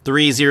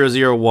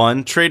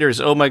 3001. Traders,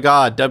 oh my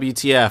god,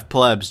 WTF,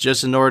 plebs,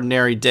 just an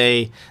ordinary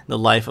day in the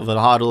life of a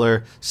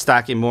hodler,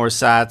 stacking more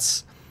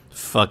sats.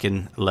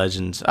 Fucking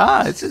legends.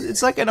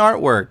 It's like an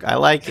artwork. I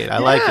like it. I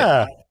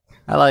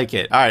like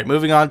it. All right,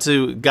 moving on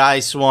to Guy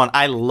Swan.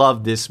 I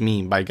love this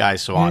meme by Guy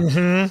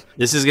Swan.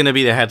 This is going to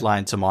be the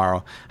headline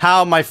tomorrow.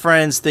 How my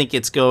friends think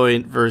it's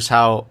going versus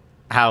how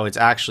it's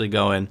actually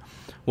going.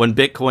 When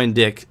Bitcoin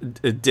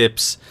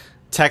dips,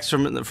 text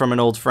from an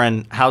old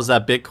friend, how's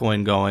that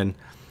Bitcoin going?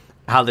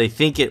 How they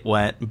think it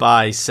went.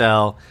 Buy,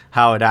 sell,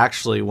 how it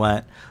actually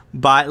went.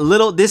 Buy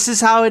little. This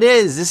is how it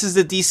is. This is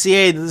the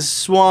DCA, the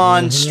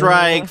Swan,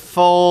 strike,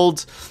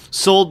 fold,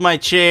 sold my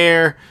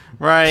chair,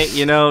 right?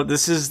 You know,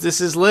 this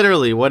is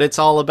literally what it's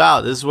all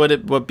about. This is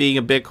what being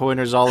a Bitcoiner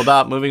is all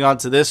about. Moving on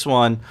to this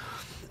one.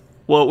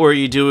 What were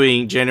you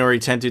doing January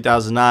 10,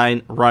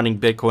 2009, running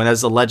Bitcoin?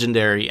 That's the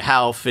legendary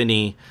Hal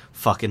Finney,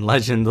 fucking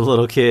legend, the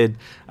little kid.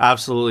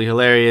 Absolutely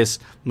hilarious.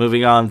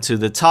 Moving on to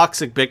the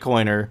toxic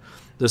Bitcoiner.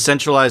 The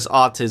centralized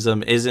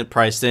autism isn't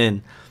priced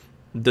in.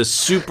 The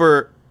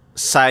super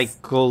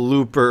cycle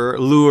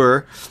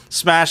lure.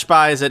 Smash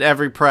buys at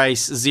every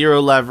price. Zero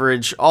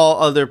leverage.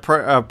 All other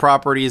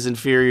property is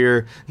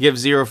inferior. Give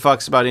zero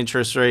fucks about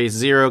interest rates.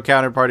 Zero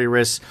counterparty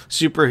risk.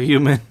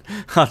 Superhuman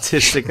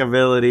autistic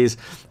abilities.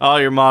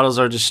 All your models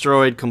are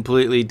destroyed.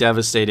 Completely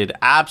devastated.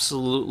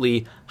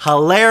 Absolutely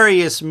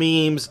hilarious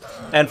memes.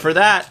 And for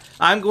that,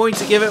 I'm going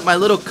to give it my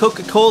little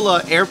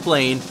Coca-Cola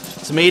airplane.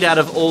 It's made out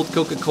of old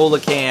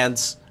Coca-Cola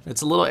cans.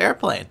 It's a little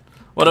airplane.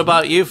 What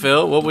about you,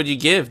 Phil? What would you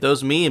give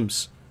those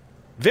memes?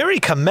 Very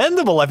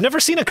commendable. I've never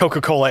seen a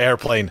Coca-Cola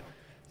airplane.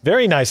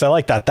 Very nice. I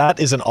like that. That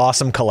is an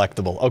awesome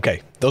collectible.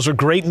 Okay, those are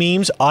great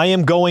memes. I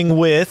am going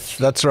with,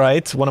 that's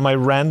right, one of my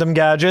random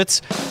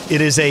gadgets. It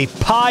is a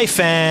Pi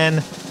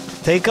fan.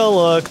 Take a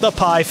look, the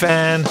Pi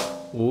fan.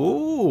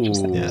 Ooh.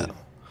 Yeah.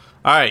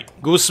 All right,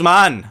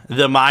 Guzman,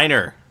 the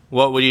miner.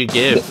 What would you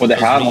give? What I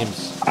those have,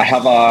 memes? I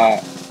have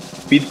a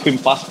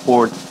Bitcoin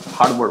Passport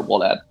hardware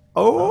wallet.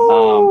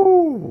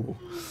 Oh.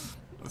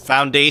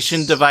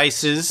 Foundation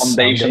devices.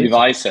 Foundation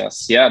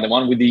devices. Yeah, the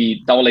one with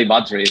the AA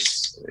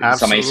batteries.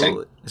 It's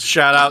amazing.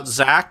 Shout out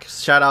Zach.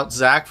 Shout out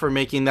Zach for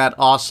making that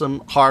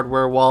awesome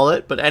hardware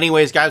wallet. But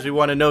anyways, guys, we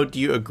want to know, do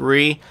you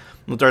agree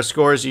with our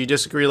scores? Do you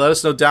disagree? Let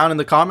us know down in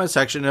the comment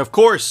section. And of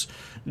course,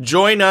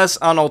 join us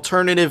on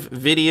alternative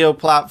video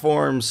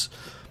platforms.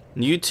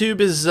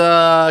 YouTube is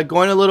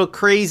going a little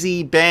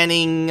crazy,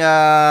 banning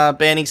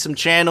some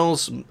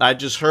channels. I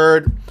just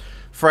heard,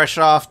 fresh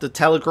off the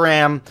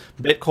Telegram,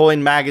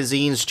 Bitcoin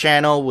Magazine's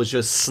channel was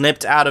just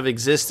snipped out of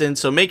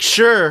existence. So make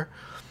sure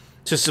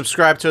to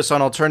subscribe to us on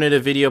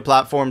alternative video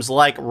platforms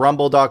like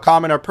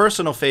rumble.com and our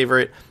personal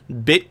favorite,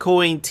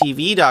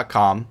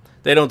 bitcointv.com.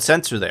 They don't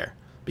censor there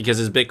because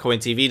it's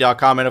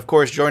bitcointv.com. And of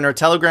course, join our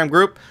Telegram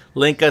group.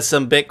 Link us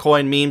some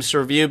Bitcoin memes to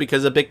review,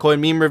 because of Bitcoin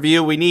meme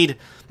review, we need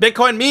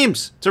Bitcoin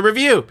memes to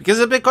review because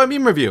of Bitcoin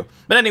meme review.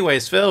 But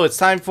anyways, Phil, it's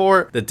time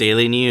for the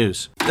Daily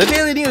News. The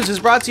Daily News is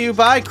brought to you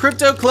by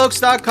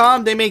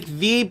CryptoCloaks.com. They make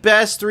the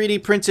best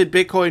 3D printed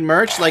Bitcoin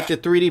merch, like the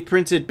 3D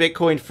printed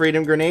Bitcoin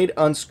Freedom Grenade.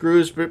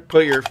 Unscrews,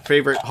 put your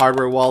favorite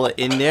hardware wallet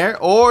in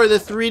there. Or the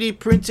 3D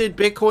printed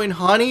Bitcoin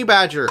Honey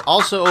Badger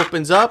also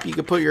opens up. You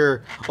can put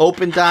your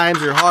open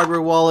dimes, your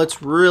hardware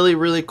wallets, really,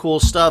 really cool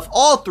stuff.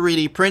 All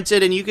 3D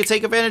printed, and you can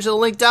take advantage of the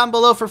link down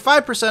below for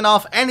 5%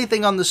 off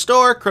anything on the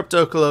store,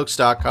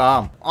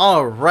 CryptoCloaks.com.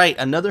 All right,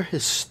 another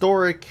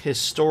historic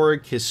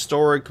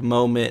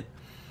moment.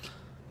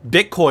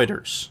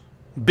 Bitcoiners.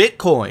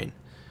 Bitcoin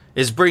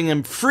is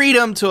bringing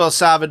freedom to El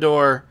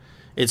Salvador.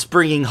 It's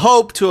bringing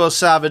hope to El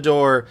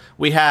Salvador.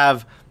 We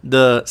have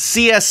the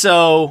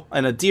CSO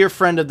and a dear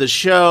friend of the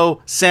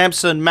show,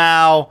 Samson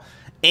Mao,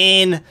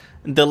 in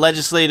the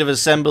Legislative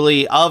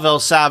Assembly of El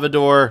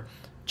Salvador.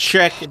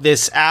 Check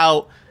this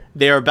out.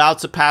 They're about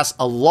to pass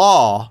a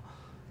law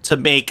to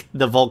make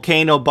the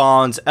volcano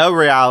bonds a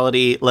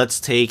reality. Let's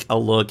take a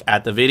look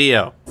at the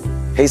video.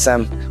 Hey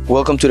Sam,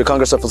 welcome to the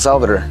Congress of El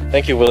Salvador.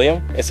 Thank you,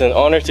 William. It's an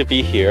honor to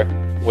be here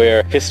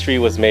where history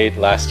was made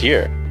last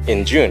year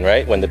in June,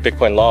 right? When the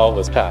Bitcoin law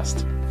was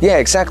passed. Yeah,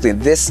 exactly.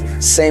 This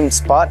same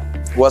spot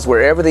was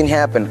where everything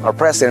happened. Our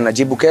president,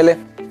 Nayib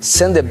Bukele,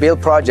 sent the bill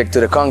project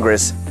to the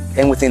Congress,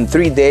 and within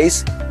 3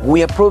 days,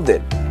 we approved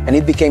it. And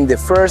it became the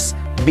first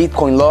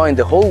Bitcoin law in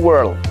the whole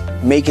world,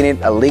 making it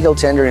a legal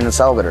tender in El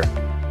Salvador.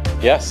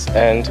 Yes,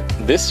 and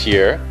this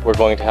year, we're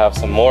going to have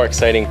some more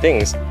exciting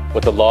things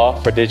with the law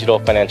for digital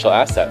financial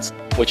assets,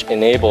 which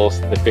enables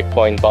the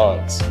Bitcoin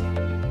bonds.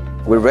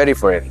 We're ready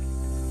for it.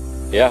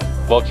 Yeah,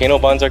 volcano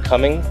bonds are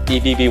coming,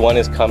 EVB1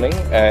 is coming,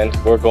 and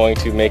we're going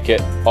to make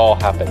it all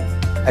happen.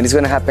 And it's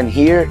going to happen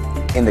here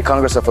in the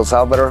Congress of El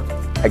Salvador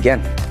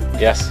again.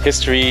 Yes,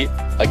 history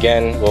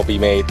again will be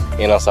made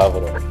in El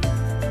Salvador.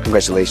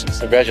 Congratulations.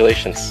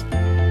 Congratulations.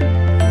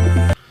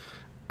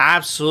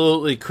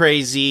 Absolutely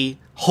crazy.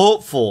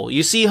 Hopeful.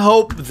 You see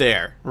hope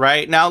there,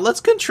 right? Now,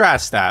 let's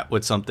contrast that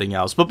with something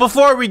else. But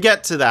before we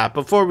get to that,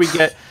 before we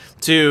get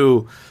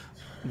to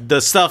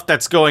the stuff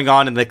that's going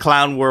on in the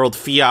clown world,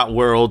 fiat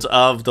world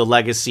of the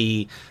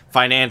legacy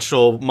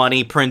financial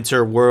money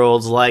printer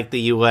worlds like the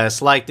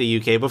US, like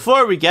the UK,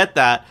 before we get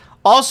that,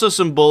 also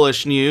some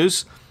bullish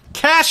news.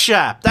 Cash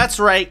App. That's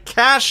right.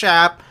 Cash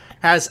App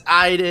has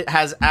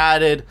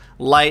added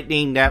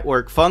Lightning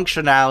Network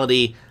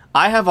functionality.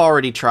 I have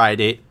already tried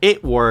it.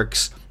 It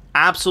works.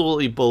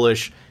 Absolutely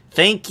bullish.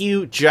 Thank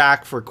you,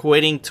 Jack, for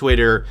quitting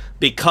Twitter,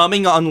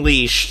 becoming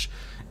Unleashed,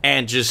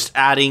 and just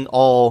adding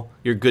all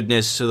your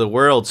goodness to the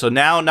world. So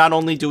now not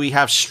only do we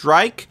have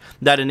Strike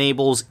that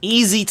enables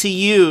easy to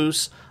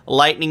use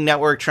Lightning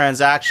Network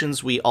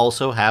transactions, we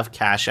also have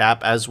Cash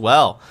App as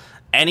well.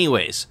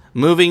 Anyways,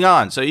 moving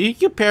on. So you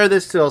compare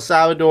this to El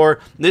Salvador.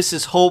 This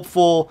is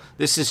hopeful.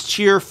 This is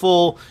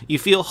cheerful. You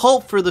feel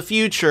hope for the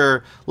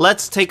future.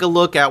 Let's take a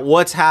look at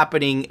what's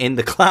happening in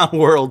the clown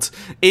world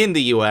in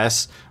the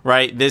US,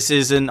 right? This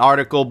is an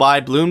article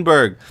by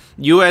Bloomberg.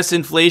 US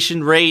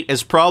inflation rate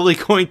is probably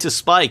going to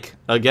spike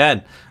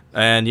again.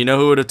 And you know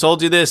who would have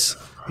told you this?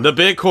 The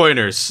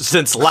Bitcoiners,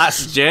 since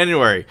last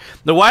January.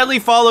 The widely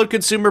followed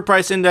consumer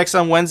price index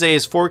on Wednesday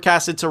is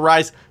forecasted to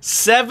rise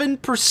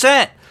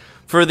 7%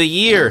 for the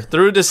year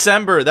through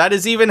December. That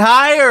is even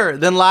higher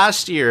than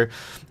last year,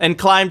 and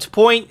climbed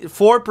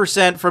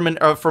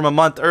 0.4% from a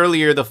month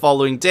earlier the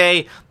following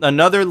day.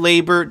 Another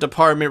Labor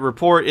Department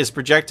report is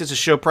projected to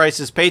show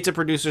prices paid to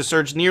producers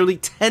surged nearly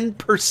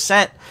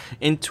 10%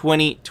 in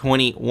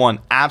 2021.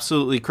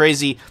 Absolutely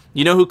crazy.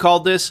 You know who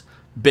called this?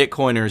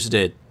 Bitcoiners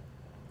did.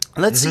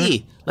 Let's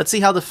see. Let's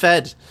see how the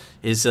Fed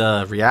is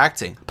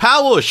reacting.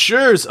 Powell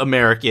assures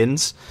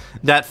Americans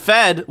that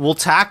Fed will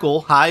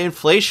tackle high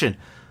inflation.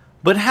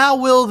 But how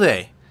will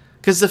they?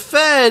 because the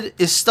Fed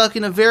is stuck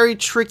in a very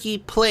tricky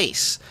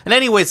place. And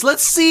anyways,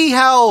 let's see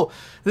how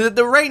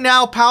the right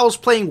now Powell's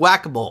playing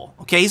whack-a-mole.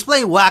 Okay, he's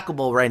playing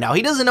whack-a-mole right now.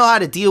 He doesn't know how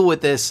to deal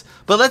with this.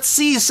 But let's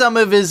see some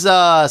of his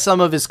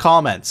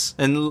comments,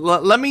 and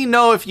let me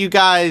know if you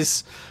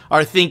guys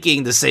are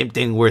thinking the same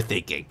thing we're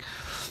thinking.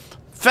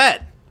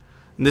 Fed.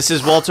 And this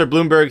is Walter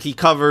Bloomberg. He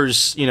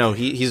covers,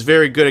 he's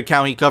very good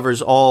account. He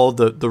covers all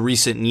the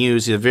recent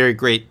news. He has a very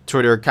great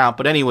Twitter account.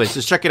 But anyways,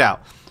 just check it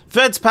out.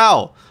 Fed's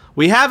Powell.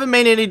 We haven't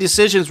made any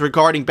decisions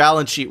regarding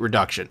balance sheet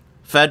reduction.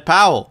 Fed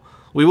Powell.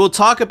 We will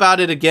talk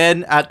about it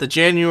again at the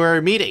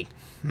January meeting.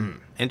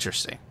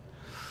 Interesting.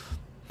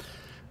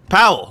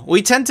 Powell.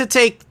 We tend to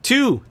take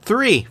 2,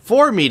 3,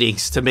 4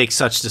 meetings to make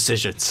such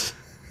decisions.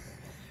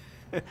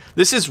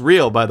 This is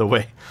real, by the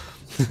way.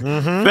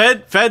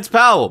 Fed's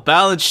Powell.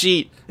 Balance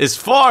sheet is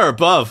far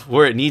above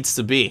where it needs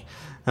to be.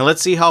 And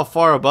let's see how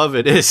far above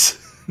it is.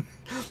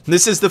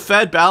 This is the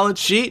Fed balance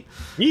sheet.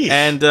 Yeesh.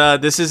 And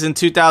this is in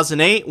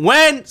 2008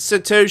 when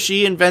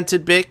Satoshi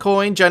invented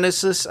Bitcoin,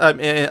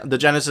 the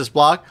Genesis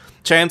block.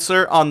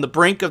 Chancellor on the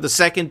brink of the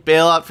second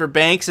bailout for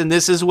banks. And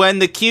this is when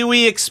the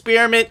QE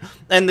experiment,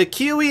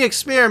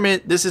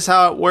 this is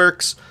how it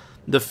works.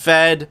 The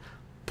Fed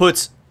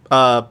puts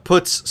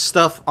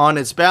stuff on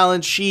its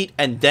balance sheet,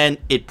 and then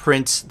it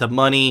prints the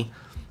money.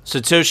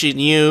 Satoshi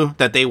knew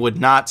that they would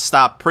not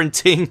stop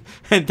printing,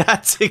 and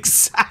that's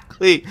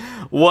exactly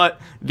what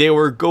they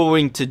were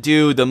going to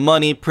do. The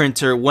money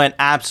printer went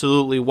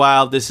absolutely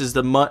wild. This is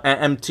the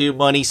M2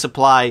 money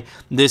supply.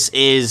 This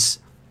is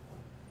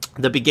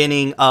the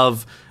beginning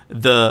of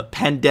the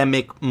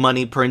pandemic.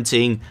 Money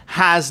printing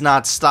has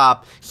not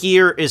stopped.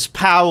 Here is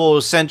Powell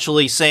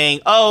essentially saying,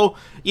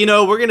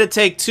 we're going to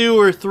take 2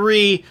 or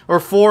 3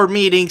 or 4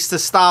 meetings to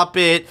stop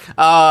it.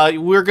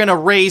 We're going to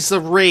raise the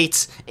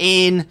rates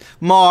in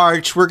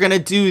March. We're going to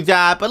do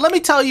that. But let me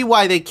tell you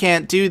why they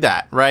can't do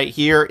that, right?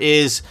 Here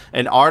is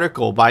an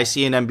article by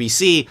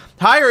CNBC.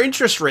 Higher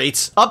interest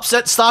rates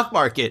upset stock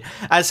market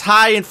as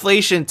high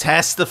inflation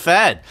tests the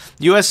Fed.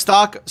 U.S.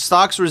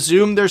 stocks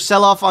resumed their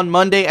sell-off on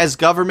Monday as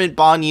government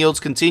bond yields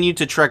continue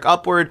to trek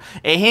upward,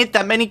 a hint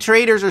that many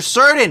traders are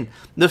certain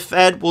the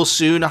Fed will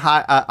soon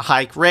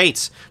hike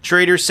rates.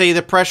 Traders say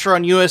the pressure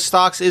on U.S.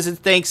 stocks isn't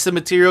thanks to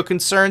material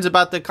concerns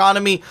about the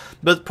economy,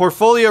 but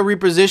portfolio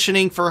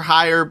repositioning for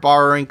higher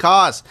borrowing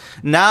costs.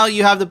 Now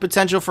you have the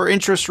potential for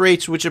interest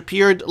rates, which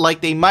appeared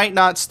like they might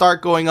not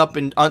start going up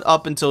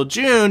until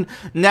June.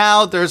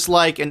 Now there's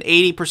like an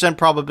 80%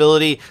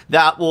 probability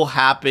that will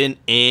happen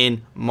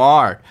in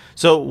March.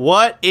 So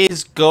what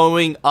is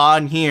going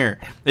on here?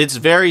 It's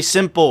very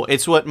simple.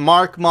 It's what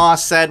Mark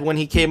Moss said when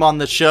he came on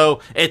the show.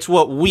 It's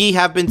what we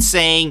have been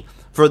saying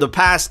for the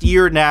past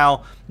year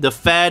now. The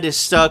Fed is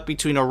stuck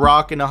between a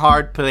rock and a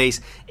hard place.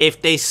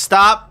 If they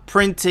stop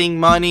printing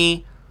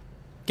money,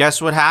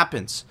 guess what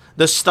happens?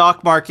 The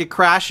stock market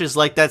crashes,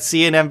 like that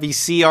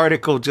CNBC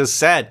article just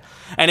said.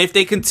 And if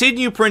they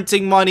continue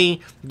printing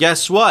money,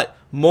 guess what?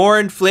 More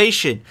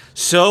inflation.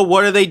 So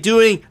what are they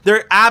doing?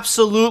 They're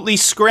absolutely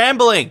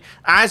scrambling,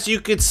 as you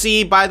could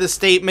see by the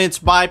statements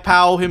by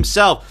Powell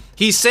himself.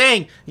 He's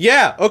saying,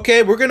 yeah,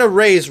 okay, we're going to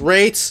raise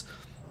rates,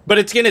 but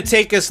it's going to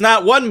take us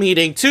not 1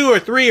 meeting, 2 or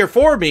 3 or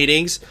 4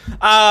 meetings.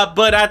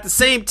 But at the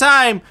same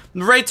time,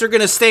 the rates are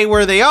going to stay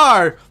where they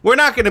are. We're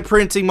not going to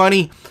printing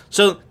money.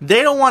 So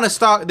they don't want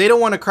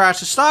to crash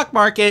the stock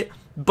market,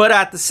 but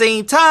at the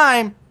same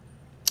time,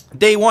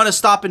 they want to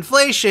stop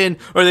inflation,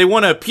 or they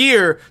want to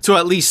appear to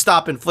at least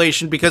stop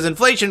inflation, because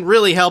inflation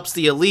really helps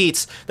the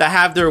elites that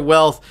have their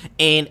wealth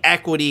in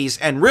equities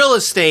and real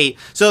estate.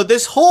 So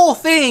this whole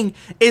thing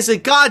is a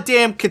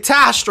goddamn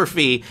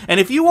catastrophe. And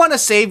if you want to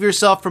save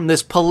yourself from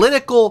this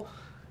political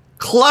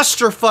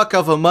clusterfuck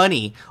of a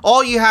money,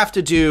 all you have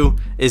to do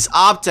is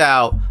opt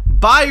out,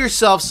 buy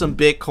yourself some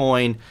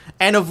Bitcoin,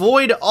 and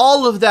avoid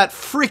all of that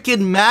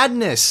freaking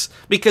madness.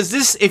 Because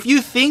this, if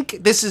you think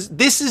this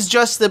is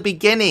just the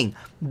beginning,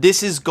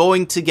 this is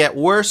going to get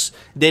worse.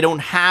 They don't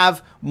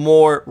have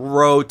more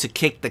road to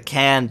kick the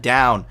can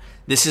down.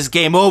 This is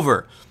game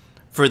over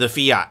for the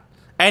fiat.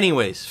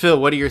 Anyways, Phil,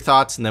 what are your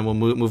thoughts? And then we'll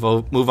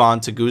move on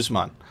to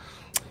Guzman.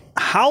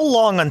 How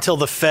long until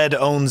the Fed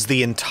owns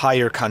the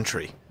entire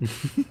country?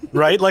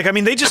 Right? Like, I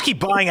mean, they just keep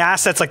buying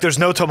assets like there's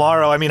no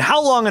tomorrow. I mean,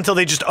 how long until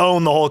they just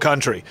own the whole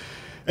country?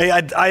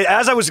 I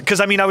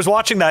was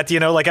watching that,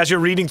 like as you're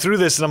reading through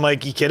this, and I'm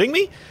like, you kidding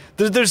me?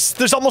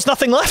 There's almost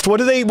nothing left.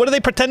 What are they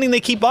pretending they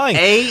keep buying?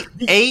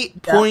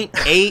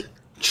 $8.8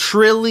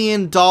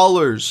 trillion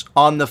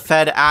on the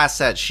Fed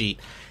asset sheet.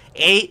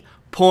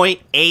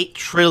 8.8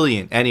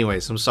 trillion.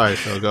 Anyways, I'm sorry,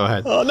 Phil. Go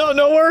ahead. Oh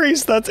no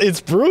worries.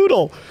 It's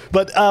brutal.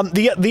 But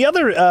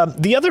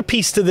the other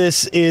piece to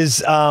this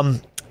is by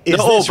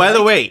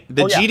the way,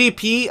 the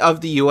GDP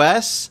of the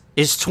U.S.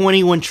 is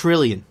 21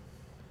 trillion.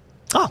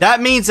 Oh.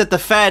 That means that the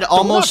Fed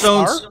almost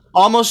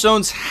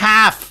owns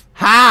half.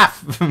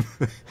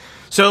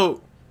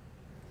 So,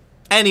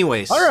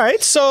 anyways. All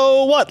right.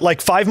 So what? Like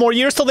 5 more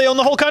years till they own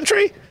the whole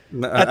country?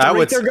 at the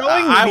rate they're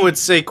going? I would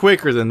say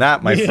quicker than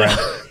that, my friend.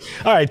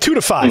 All right, 2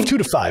 to 5, 2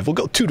 to 5. We'll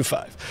go 2 to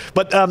 5.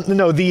 But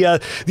no, the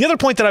other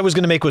point that I was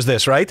going to make was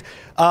this, right?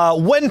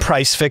 When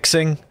price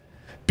fixing,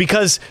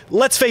 because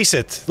let's face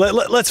it,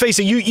 let's face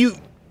it, you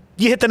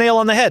hit the nail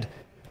on the head.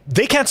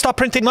 They can't stop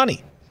printing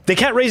money. They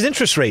can't raise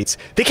interest rates.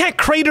 They can't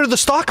crater the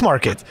stock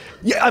market.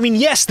 I mean,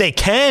 yes, they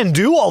can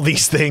do all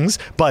these things,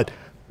 but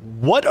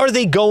what are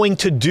they going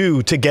to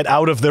do to get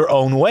out of their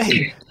own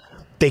way?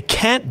 They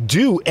can't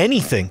do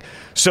anything.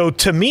 So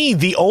to me,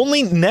 the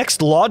only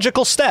next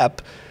logical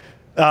step,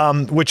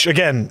 which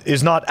again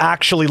is not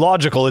actually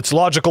logical, it's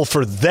logical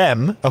for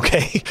them,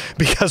 okay,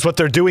 because what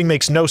they're doing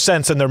makes no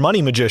sense and they're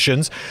money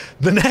magicians.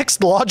 The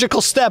next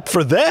logical step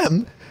for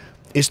them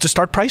is to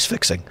start price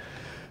fixing.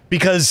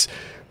 Because,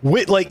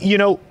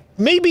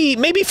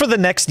 maybe for the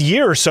next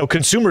year or so,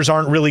 consumers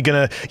aren't really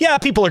going to,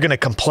 people are going to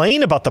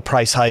complain about the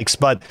price hikes,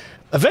 but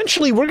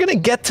eventually we're going to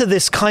get to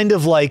this kind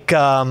of like,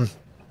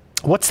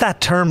 what's that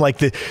term? Like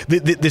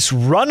this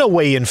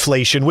runaway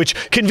inflation, which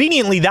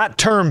conveniently that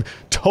term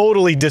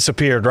totally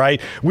disappeared, right?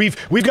 We've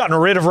gotten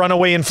rid of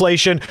runaway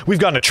inflation. We've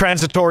gotten a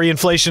transitory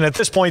inflation. At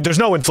this point, there's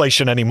no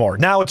inflation anymore.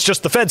 Now it's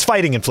just the Fed's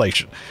fighting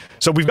inflation.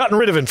 So we've gotten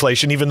rid of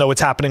inflation, even though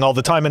it's happening all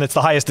the time and it's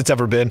the highest it's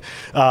ever been.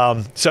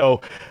 So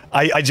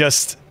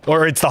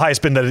it's the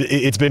highest been that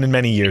it's been in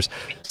many years.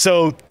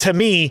 So to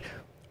me,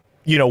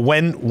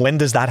 when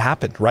does that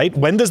happen, right?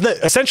 When does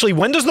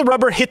the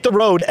rubber hit the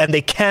road and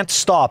they can't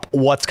stop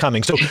what's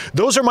coming? So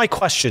those are my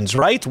questions,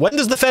 right? When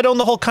does the Fed own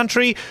the whole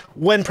country?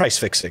 When price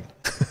fixing?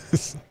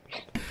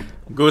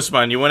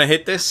 Guzman, you want to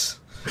hit this?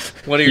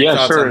 What are your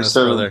thoughts on this,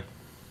 brother?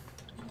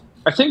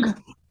 I think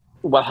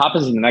what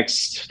happens in the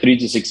next 3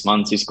 to 6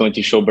 months is going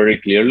to show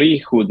very clearly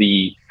who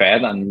the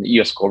Fed and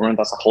US government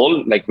as a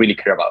whole really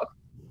care about.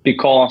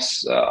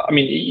 Because,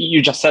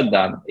 you just said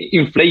that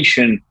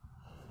inflation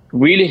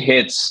really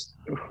hits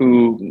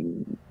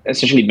who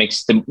essentially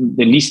makes the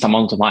least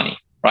amount of money,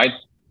 right?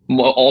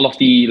 All of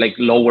the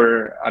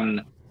lower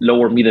and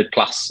lower middle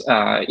class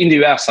in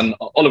the US and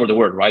all over the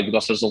world, right?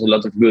 Because there's also a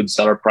lot of goods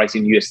that are priced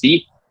in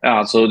USD.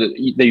 So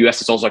the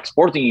US is also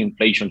exporting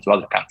inflation to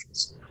other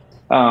countries.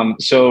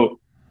 So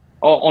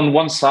on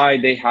one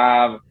side, they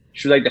have,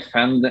 should I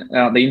defend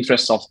the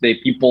interests of the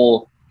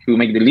people who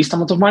make the least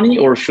amount of money,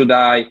 or should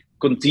I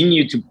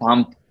continue to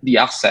pump the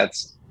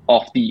assets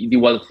of the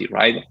wealthy,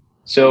 right?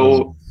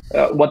 So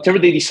whatever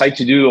they decide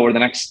to do over the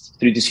next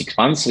 3 to 6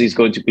 months is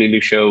going to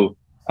clearly show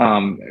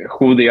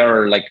who they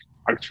are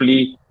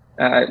actually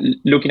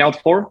looking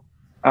out for.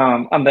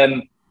 And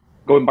then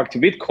going back to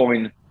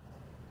Bitcoin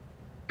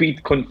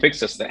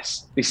fixes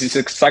this. This is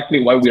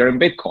exactly why we are in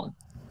Bitcoin,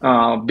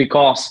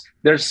 because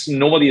there's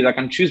nobody that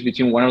can choose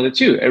between one or the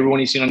two. Everyone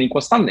is in an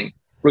equal standing,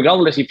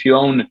 regardless if you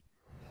own,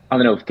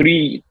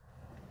 $3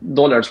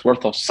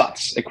 worth of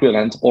sats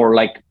equivalent or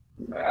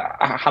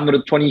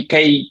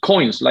 120K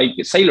coins like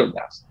Sailor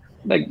does.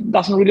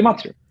 Doesn't really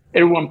matter.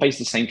 Everyone pays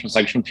the same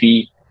transaction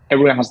fee.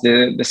 Everyone has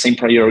the same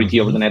priority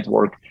over the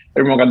network.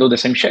 Everyone can do the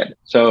same shit.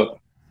 So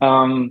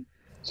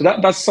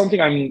that's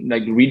something I'm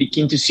really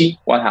keen to see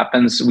what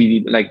happens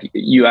with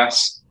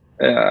US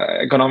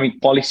economic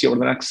policy over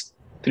the next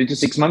 3 to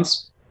 6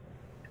 months.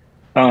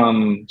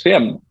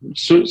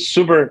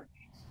 Super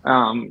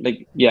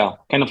kind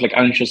of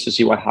anxious to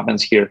see what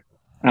happens here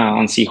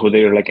and see who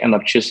they end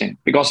up choosing,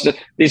 because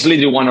it's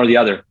literally one or the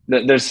other.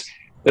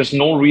 There's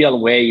no real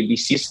way the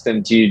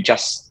system to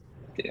just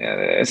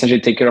essentially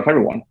take care of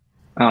everyone,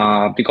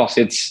 because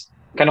it's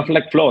kind of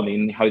flawed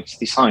in how it's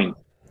designed.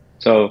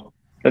 So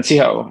let's see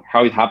how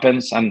it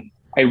happens. And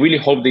I really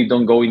hope they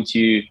don't go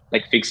into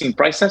fixing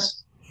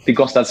prices,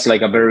 because that's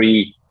a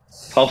very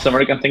South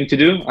American thing to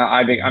do.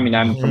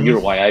 I'm from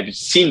Uruguay. I've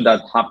seen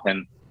that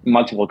happen in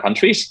multiple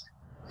countries.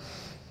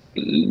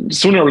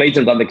 Sooner or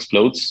later that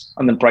explodes,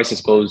 and then prices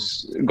go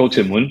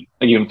to the moon,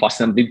 even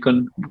faster than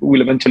Bitcoin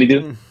will eventually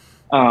do.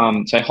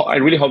 So I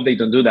really hope they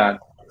don't do that.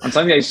 And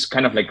something that is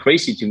kind of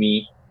crazy to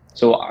me.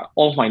 So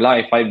all of my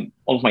life,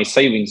 all of my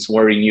savings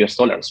were in US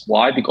dollars.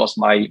 Why? Because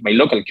my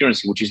local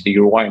currency, which is the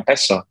Uruguayan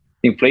peso,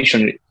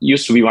 inflation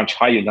used to be much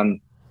higher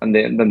than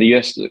the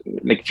US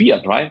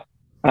fiat, right?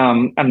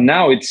 And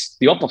now it's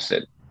the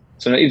opposite.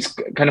 So it's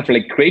kind of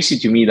crazy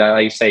to me that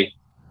I say,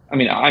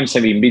 I'm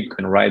saving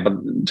Bitcoin, right?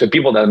 But to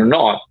people that are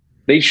not,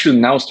 they should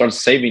now start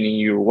saving in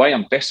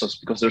Uruguayan pesos,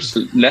 because there's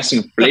less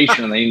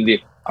inflation than in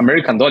the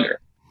American dollar.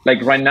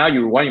 Right now,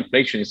 Uruguayan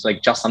inflation is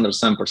just under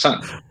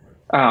 7%.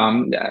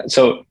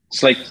 So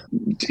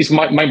it's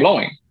mind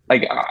blowing.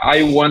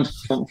 I went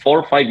 4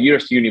 or 5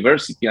 years to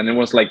university, and it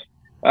was the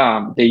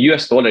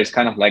US dollar is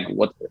kind of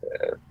what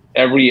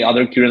every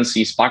other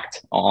currency is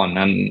backed on,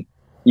 and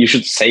you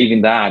should save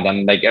in that,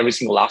 and every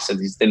single asset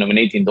is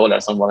denominated in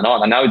dollars and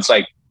whatnot. And now it's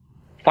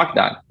fuck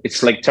that. It's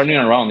turning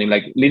around in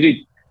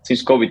literally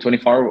since COVID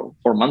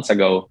 24 months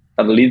ago,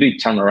 that literally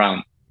turned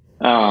around.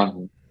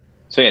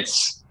 So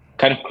it's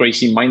kind of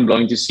crazy, mind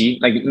blowing to see.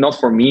 Not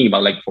for me,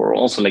 but for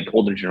also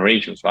older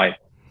generations, right?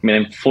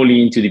 I'm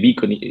fully into the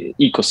Bitcoin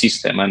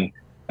ecosystem, and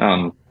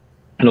a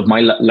lot of my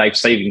life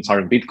savings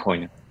are in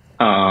Bitcoin.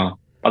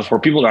 But for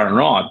people that are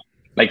not,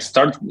 like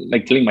start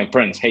like telling my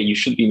parents, hey, you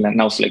should be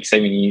now like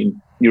saving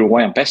in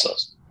Uruguayan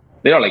pesos.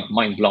 They are like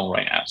mind blown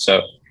right now.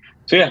 So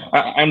yeah,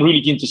 I'm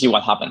really keen to see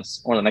what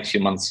happens over the next few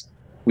months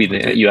with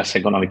the U.S.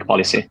 economic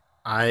policy.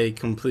 I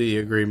completely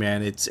agree,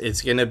 man.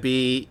 It's gonna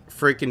be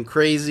freaking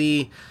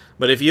crazy.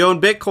 But if you own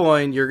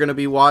Bitcoin, you're gonna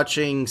be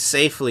watching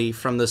safely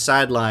from the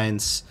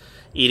sidelines,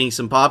 eating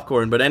some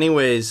popcorn. But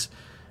anyways,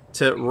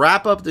 to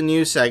wrap up the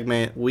news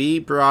segment, we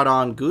brought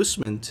on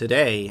Guzman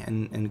today,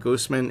 and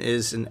Guzman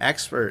is an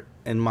expert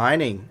in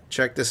mining.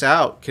 Check this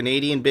out.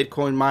 Canadian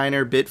Bitcoin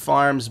miner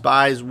Bitfarms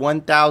buys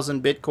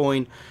 1,000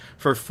 Bitcoin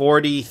for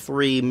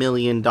 $43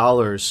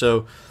 million.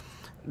 So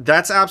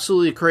that's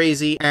absolutely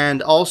crazy.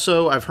 And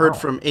also, I've heard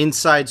from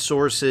inside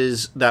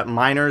sources that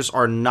miners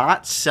are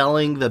not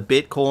selling the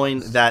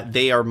Bitcoin that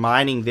they are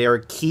mining. They are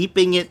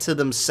keeping it to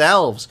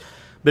themselves.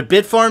 But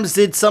Bitfarms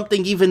did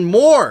something even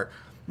more.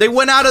 They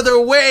went out of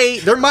their way.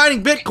 They're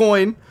mining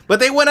Bitcoin,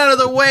 but they went out of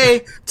their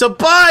way to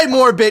buy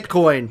more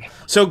Bitcoin.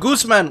 So,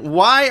 Guzman,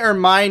 why are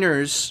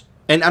miners,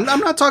 and I'm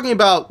not talking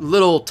about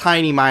little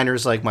tiny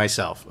miners like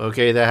myself,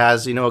 okay, that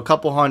has, a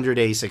couple hundred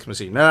ASICs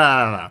machines.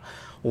 No.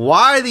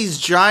 Why are these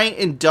giant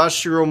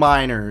industrial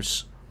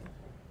miners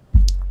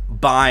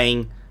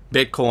buying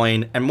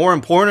Bitcoin? And more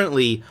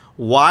importantly,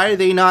 why are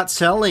they not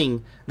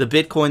selling the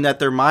Bitcoin that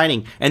they're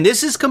mining? And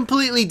this is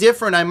completely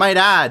different, I might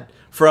add,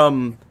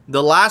 from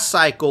the last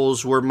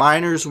cycles where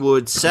miners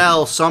would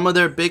sell some of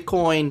their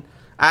Bitcoin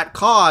at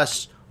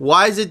cost.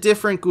 Why is it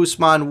different,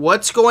 Guzman?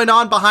 What's going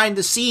on behind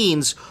the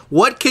scenes?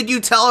 What could you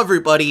tell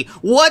everybody?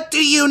 What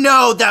do you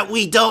know that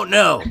we don't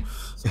know?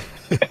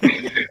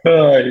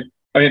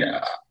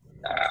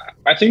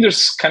 I think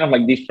there's kind of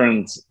like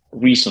different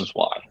reasons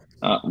why.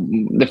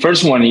 The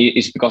first one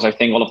is because I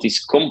think all of these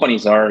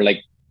companies are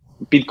like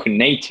Bitcoin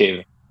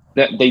native,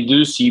 that they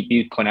do see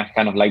Bitcoin as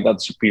kind of like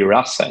that superior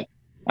asset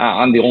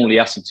and the only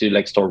asset to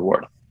like store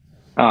worth.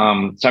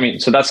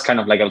 So that's kind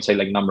of like, I would say,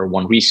 like number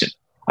one reason.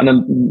 And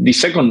then the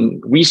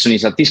second reason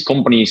is that these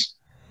companies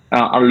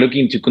are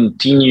looking to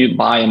continue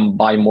buy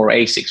more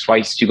ASICs,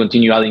 right? To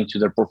continue adding to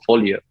their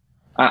portfolio.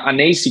 And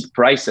ASIC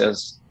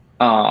prices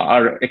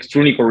are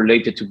extremely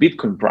correlated to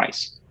Bitcoin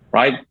price,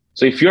 right?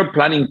 So if you're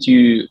planning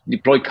to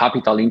deploy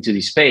capital into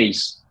the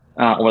space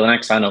over the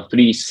next,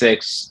 3,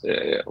 6,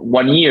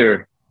 1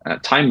 year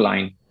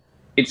timeline,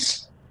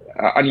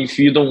 and if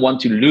you don't want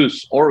to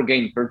lose or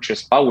gain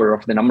purchase power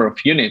of the number of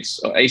units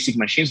or ASIC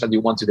machines that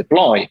you want to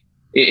deploy,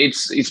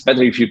 it's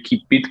better if you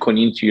keep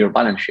Bitcoin into your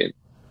balance sheet,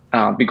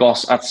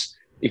 because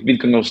if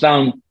Bitcoin goes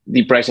down,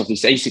 the price of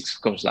these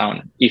ASICs goes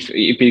down. If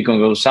Bitcoin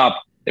goes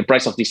up, the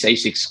price of these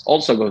ASICs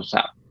also goes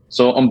up.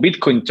 So on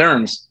Bitcoin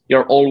terms,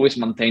 you're always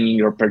maintaining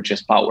your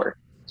purchase power.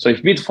 So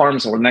if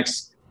Bitfarms over the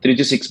next 3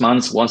 to 6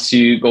 months wants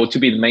to go to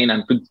Bitmain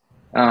and put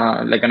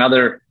like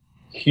another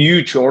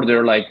huge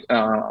order like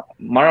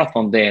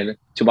Marathon did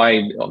to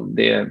buy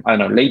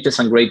the latest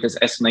and greatest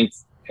S19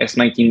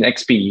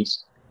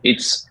 XPs,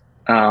 it's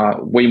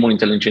way more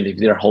intelligent if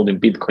they're holding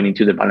Bitcoin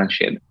into the balance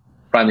sheet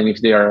rather than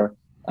if they are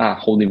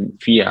holding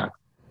fiat.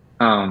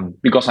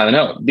 Because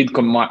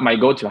Bitcoin might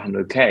go to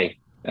 100K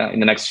in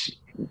the next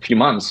few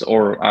months,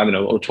 or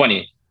or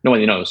 20.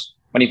 Nobody knows.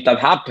 But if that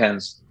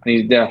happens, and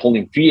if they're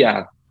holding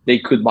fiat, they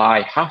could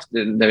buy half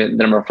the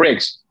number of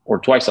rigs or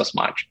twice as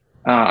much.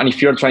 And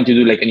if you're trying to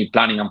do like any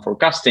planning and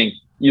forecasting,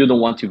 you don't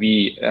want to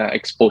be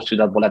exposed to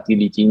that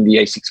volatility in the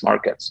ASICs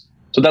markets.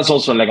 So that's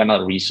also like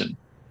another reason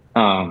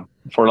for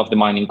all of the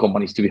mining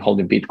companies to be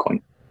holding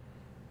Bitcoin.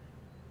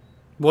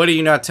 What are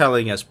you not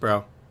telling us,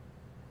 bro?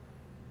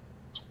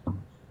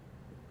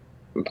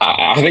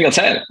 I think that's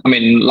it.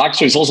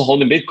 Luxor is also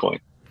holding Bitcoin.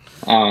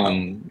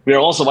 We're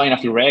also buying a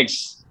few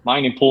rigs,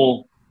 mining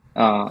pool,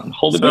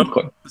 holding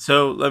Bitcoin.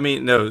 So let me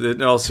know.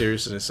 In all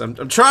seriousness, I'm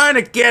trying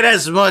to get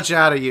as much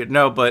out of you.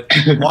 No, but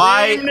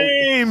why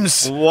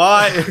names?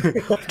 Why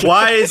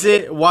is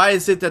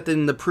it that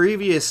in the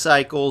previous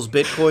cycles,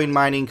 Bitcoin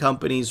mining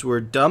companies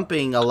were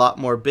dumping a lot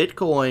more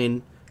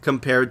Bitcoin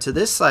compared to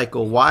this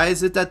cycle? Why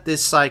is it that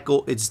this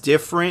cycle it's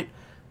different?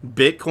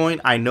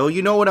 Bitcoin, I know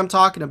you know what I'm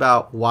talking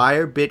about. Why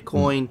are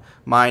Bitcoin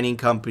mining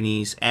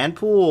companies and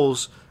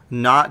pools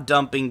not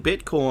dumping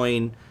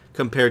Bitcoin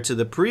compared to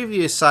the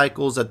previous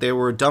cycles that they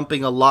were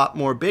dumping a lot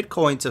more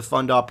Bitcoin to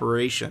fund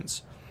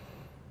operations?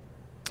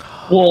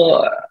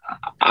 Well,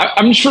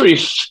 I'm sure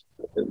if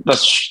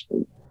that's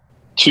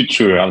too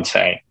true, I would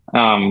say.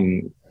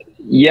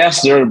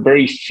 Yes, there are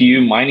very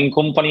few mining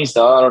companies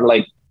that are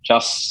like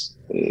just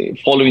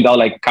following that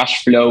like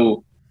cash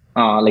flow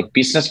like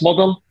business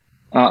model.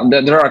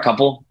 There are a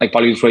couple like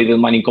publicly traded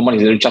mining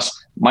companies that are just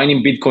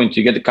mining Bitcoin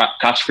to get the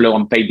cash flow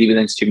and pay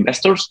dividends to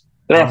investors.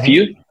 There are a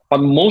few, but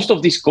most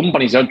of these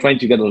companies are trying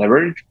to get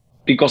leverage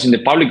because in the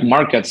public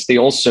markets, they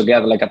also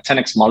get like a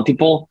 10x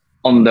multiple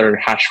on their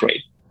hash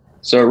rate.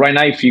 So right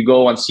now, if you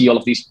go and see all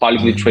of these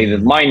publicly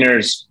traded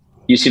miners,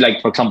 you see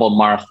like, for example,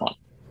 Marathon.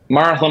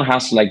 Marathon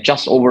has like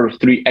just over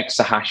 3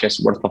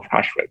 exahashes worth of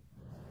hash rate,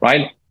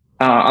 right?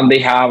 And they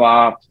have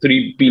a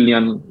 3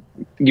 billion,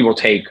 give or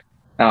take,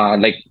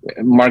 like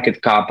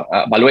market cap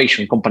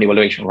valuation, company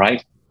valuation,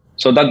 right?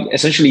 So that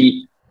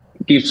essentially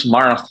gives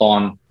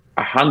Marathon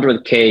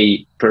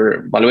 100K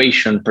per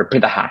valuation per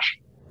petahash.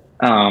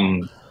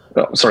 100K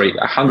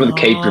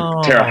per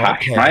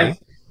terahash, right?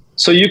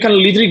 So you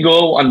can literally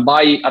go and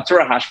buy a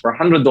terahash for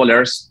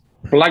 $100,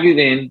 plug it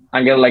in,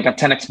 and get like a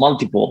 10x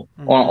multiple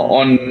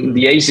on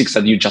the ASICs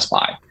that you just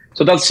buy.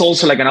 So that's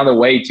also like another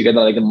way to get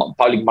like a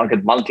public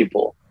market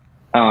multiple,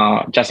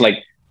 just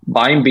like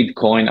buying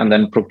Bitcoin and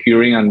then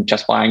procuring and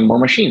just buying more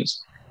machines.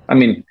 I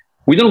mean,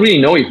 we don't really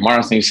know if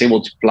Marathon is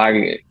able to plug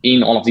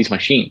in all of these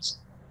machines,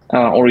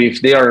 or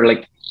if they are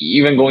like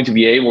even going to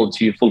be able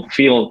to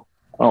fulfill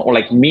or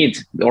like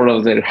meet all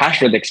of their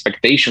hash rate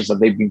expectations that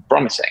they've been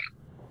promising.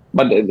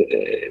 But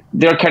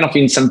they're kind of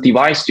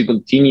incentivized to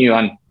continue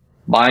and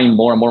buying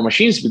more and more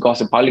machines because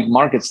the public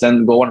markets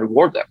then go and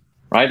reward them,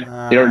 right?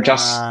 They're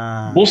just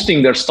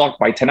boosting their stock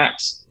by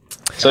 10x.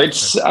 So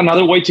it's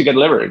another way to get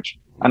leverage.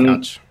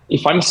 And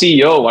if I'm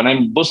CEO and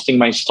I'm boosting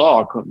my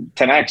stock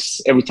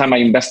 10x every time I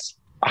invest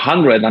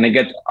 100 and I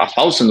get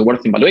 1,000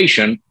 worth in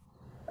valuation,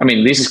 I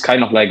mean, this is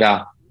kind of like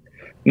a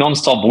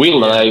non-stop wheel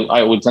that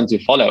I would tend to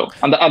follow.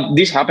 And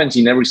this happens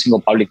in every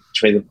single public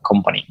traded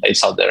company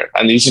that's out there.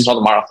 And this is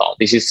not Marathon.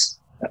 This is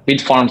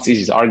Bitfarms, this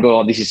is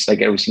Argo, this is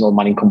like every single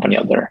mining company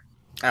out there.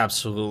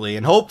 Absolutely.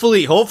 And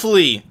hopefully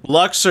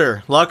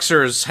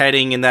Luxor's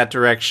heading in that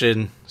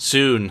direction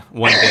soon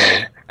one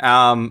day.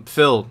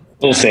 Phil,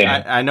 we'll see.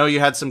 I know you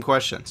had some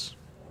questions.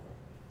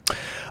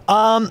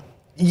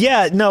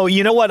 Yeah, no,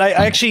 you know what?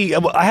 I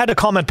had a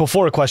comment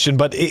before a question,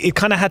 but it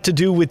kind of had to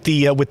do with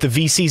the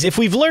VCs. If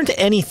we've learned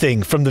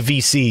anything from the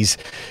VCs,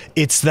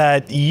 it's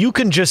that you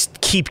can just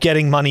keep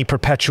getting money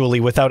perpetually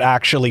without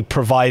actually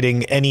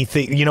providing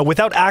anything, you know,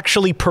 without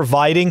actually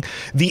providing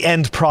the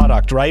end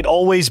product, right?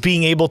 Always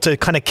being able to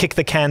kind of kick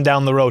the can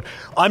down the road.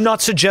 I'm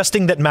not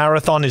suggesting that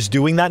Marathon is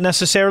doing that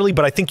necessarily,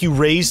 but I think you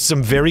raised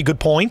some very good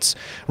points,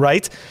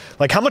 right?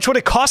 Like, how much would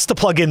it cost to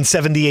plug in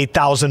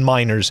 78,000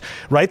 miners,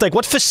 right? Like,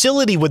 what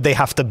facility would they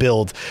have to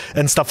build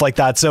and stuff like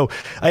that? So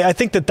I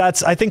think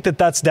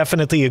that's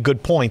definitely a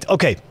good point.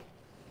 Okay.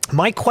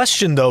 My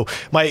question, though,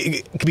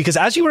 because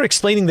as you were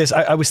explaining this,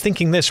 I was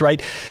thinking this,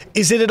 right?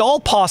 Is it at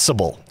all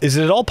possible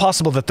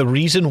that the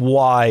reason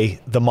why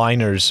the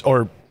miners,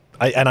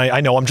 I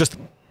know I'm just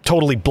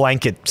totally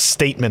blanket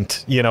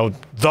statement, you know,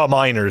 the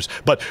miners,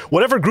 but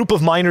whatever group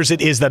of miners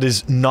it is that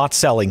is not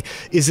selling,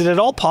 is it at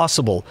all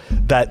possible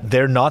that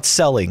they're not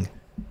selling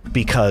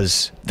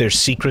because they're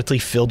secretly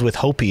filled with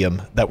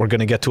hopium that we're going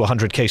to get to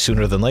 100K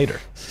sooner than later?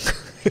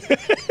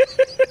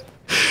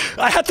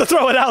 I had to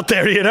throw it out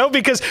there, you know,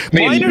 because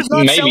miners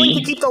not selling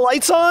to keep the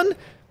lights on.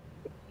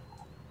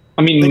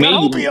 I mean,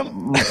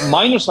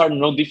 miners are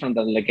no different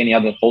than like any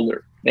other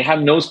holder. They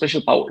have no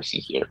special powers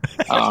in here.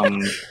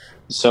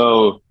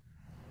 So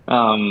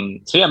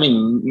yeah, I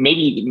mean,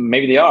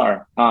 maybe they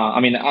are. I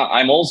mean,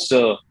 I'm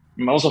also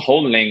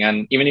holding,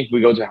 and even if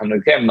we go to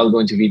 100K, I'm not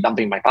going to be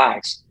dumping my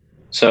packs.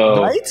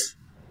 So right?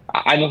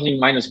 I don't think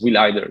miners will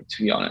either,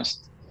 to be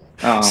honest.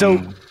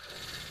 So,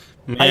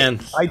 man,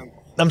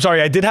 I'm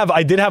sorry. I did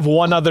have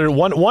one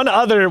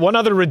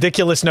other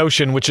ridiculous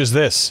notion, which is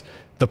this: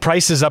 the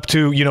price is up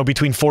to, you know,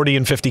 between 40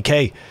 and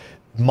 50K.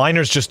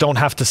 Miners just don't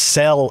have to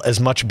sell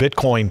as much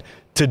Bitcoin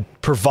to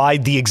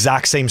provide the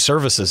exact same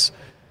services.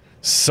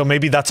 So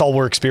maybe that's all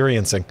we're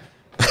experiencing.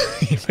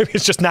 Maybe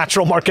it's just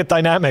natural market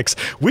dynamics.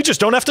 We just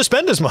don't have to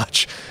spend as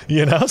much,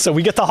 you know, so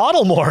we get to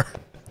hodl more.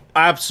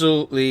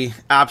 Absolutely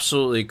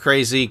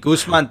crazy.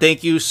 Guzman,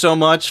 thank you so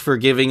much for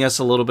giving us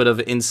a little bit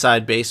of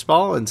inside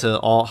baseball into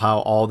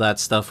how all that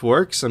stuff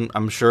works.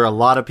 I'm sure a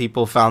lot of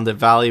people found it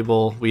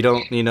valuable. We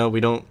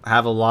don't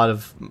have a lot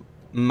of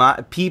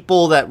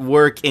people that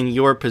work in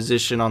your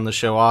position on the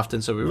show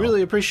often, so we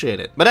really appreciate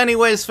it. But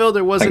anyways, Phil,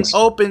 there was an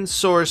open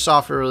source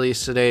software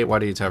release today. Why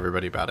don't you tell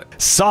everybody about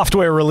it?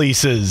 Software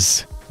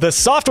releases. The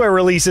software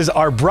releases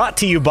are brought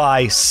to you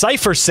by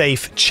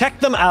CipherSafe. Check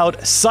them out,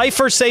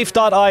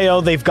 cyphersafe.io.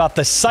 They've got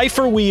the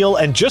Cypher Wheel,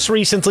 and just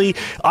recently,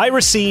 I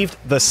received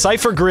the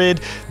Cypher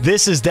Grid.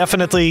 This is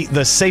definitely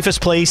the safest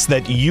place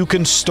that you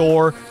can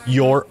store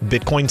your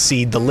Bitcoin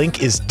seed. The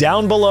link is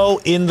down below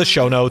in the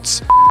show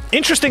notes.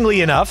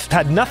 Interestingly enough,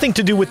 had nothing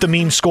to do with the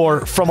meme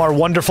score from our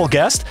wonderful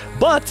guest,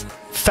 but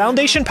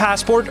Foundation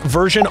Passport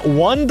version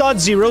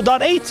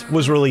 1.0.8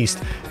 was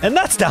released, and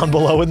that's down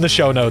below in the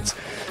show notes.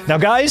 Now,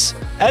 guys,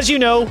 as you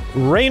know,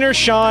 rain or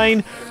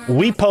shine,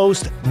 we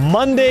post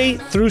Monday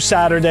through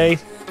Saturday,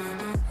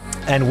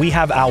 and we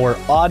have our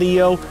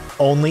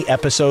audio-only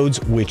episodes,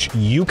 which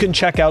you can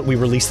check out. We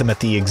release them at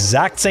the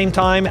exact same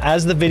time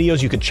as the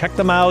videos. You can check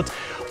them out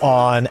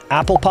on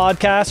Apple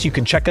Podcasts, you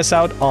can check us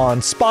out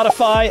on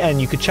Spotify,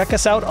 and you can check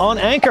us out on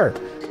Anchor.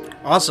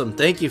 Awesome.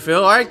 Thank you,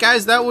 Phil. All right,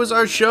 guys, that was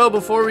our show.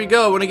 Before we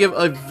go, I want to give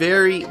a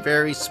very,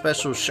 very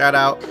special shout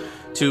out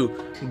to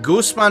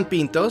Guzman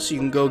Pintos. You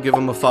can go give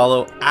him a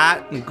follow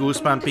at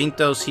Guzman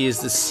Pintos. He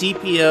is the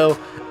CPO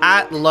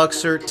at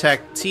Luxor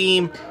Tech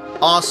Team.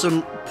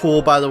 Awesome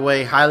pool, by the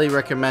way. Highly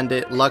recommend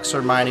it.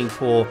 Luxor Mining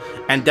Pool.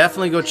 And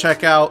definitely go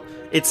check out,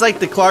 it's like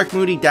the Clark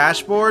Moody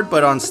dashboard,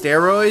 but on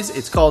steroids.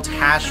 It's called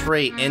Hash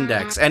Rate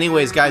Index.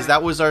 Anyways, guys,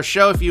 that was our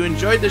show. If you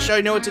enjoyed the show,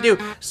 you know what to do.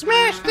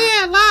 Smash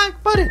that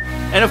like button.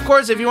 And of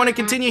course, if you want to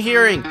continue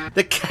hearing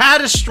the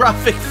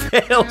catastrophic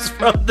fails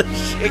from the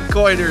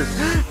shitcoiners,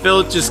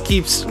 Phil just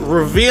keeps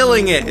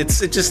revealing it.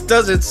 It just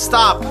doesn't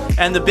stop.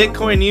 And the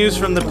Bitcoin news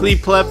from the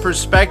pleb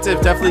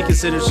perspective, definitely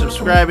consider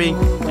subscribing.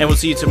 And we'll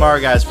see you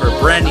tomorrow, guys, for a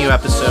brand new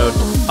episode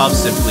of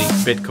Simply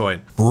Bitcoin.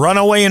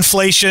 Runaway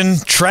inflation,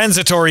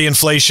 transitory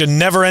inflation,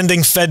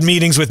 never-ending Fed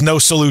meetings with no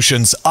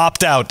solutions.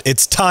 Opt out.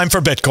 It's time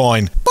for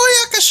Bitcoin.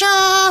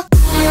 Booyakasha!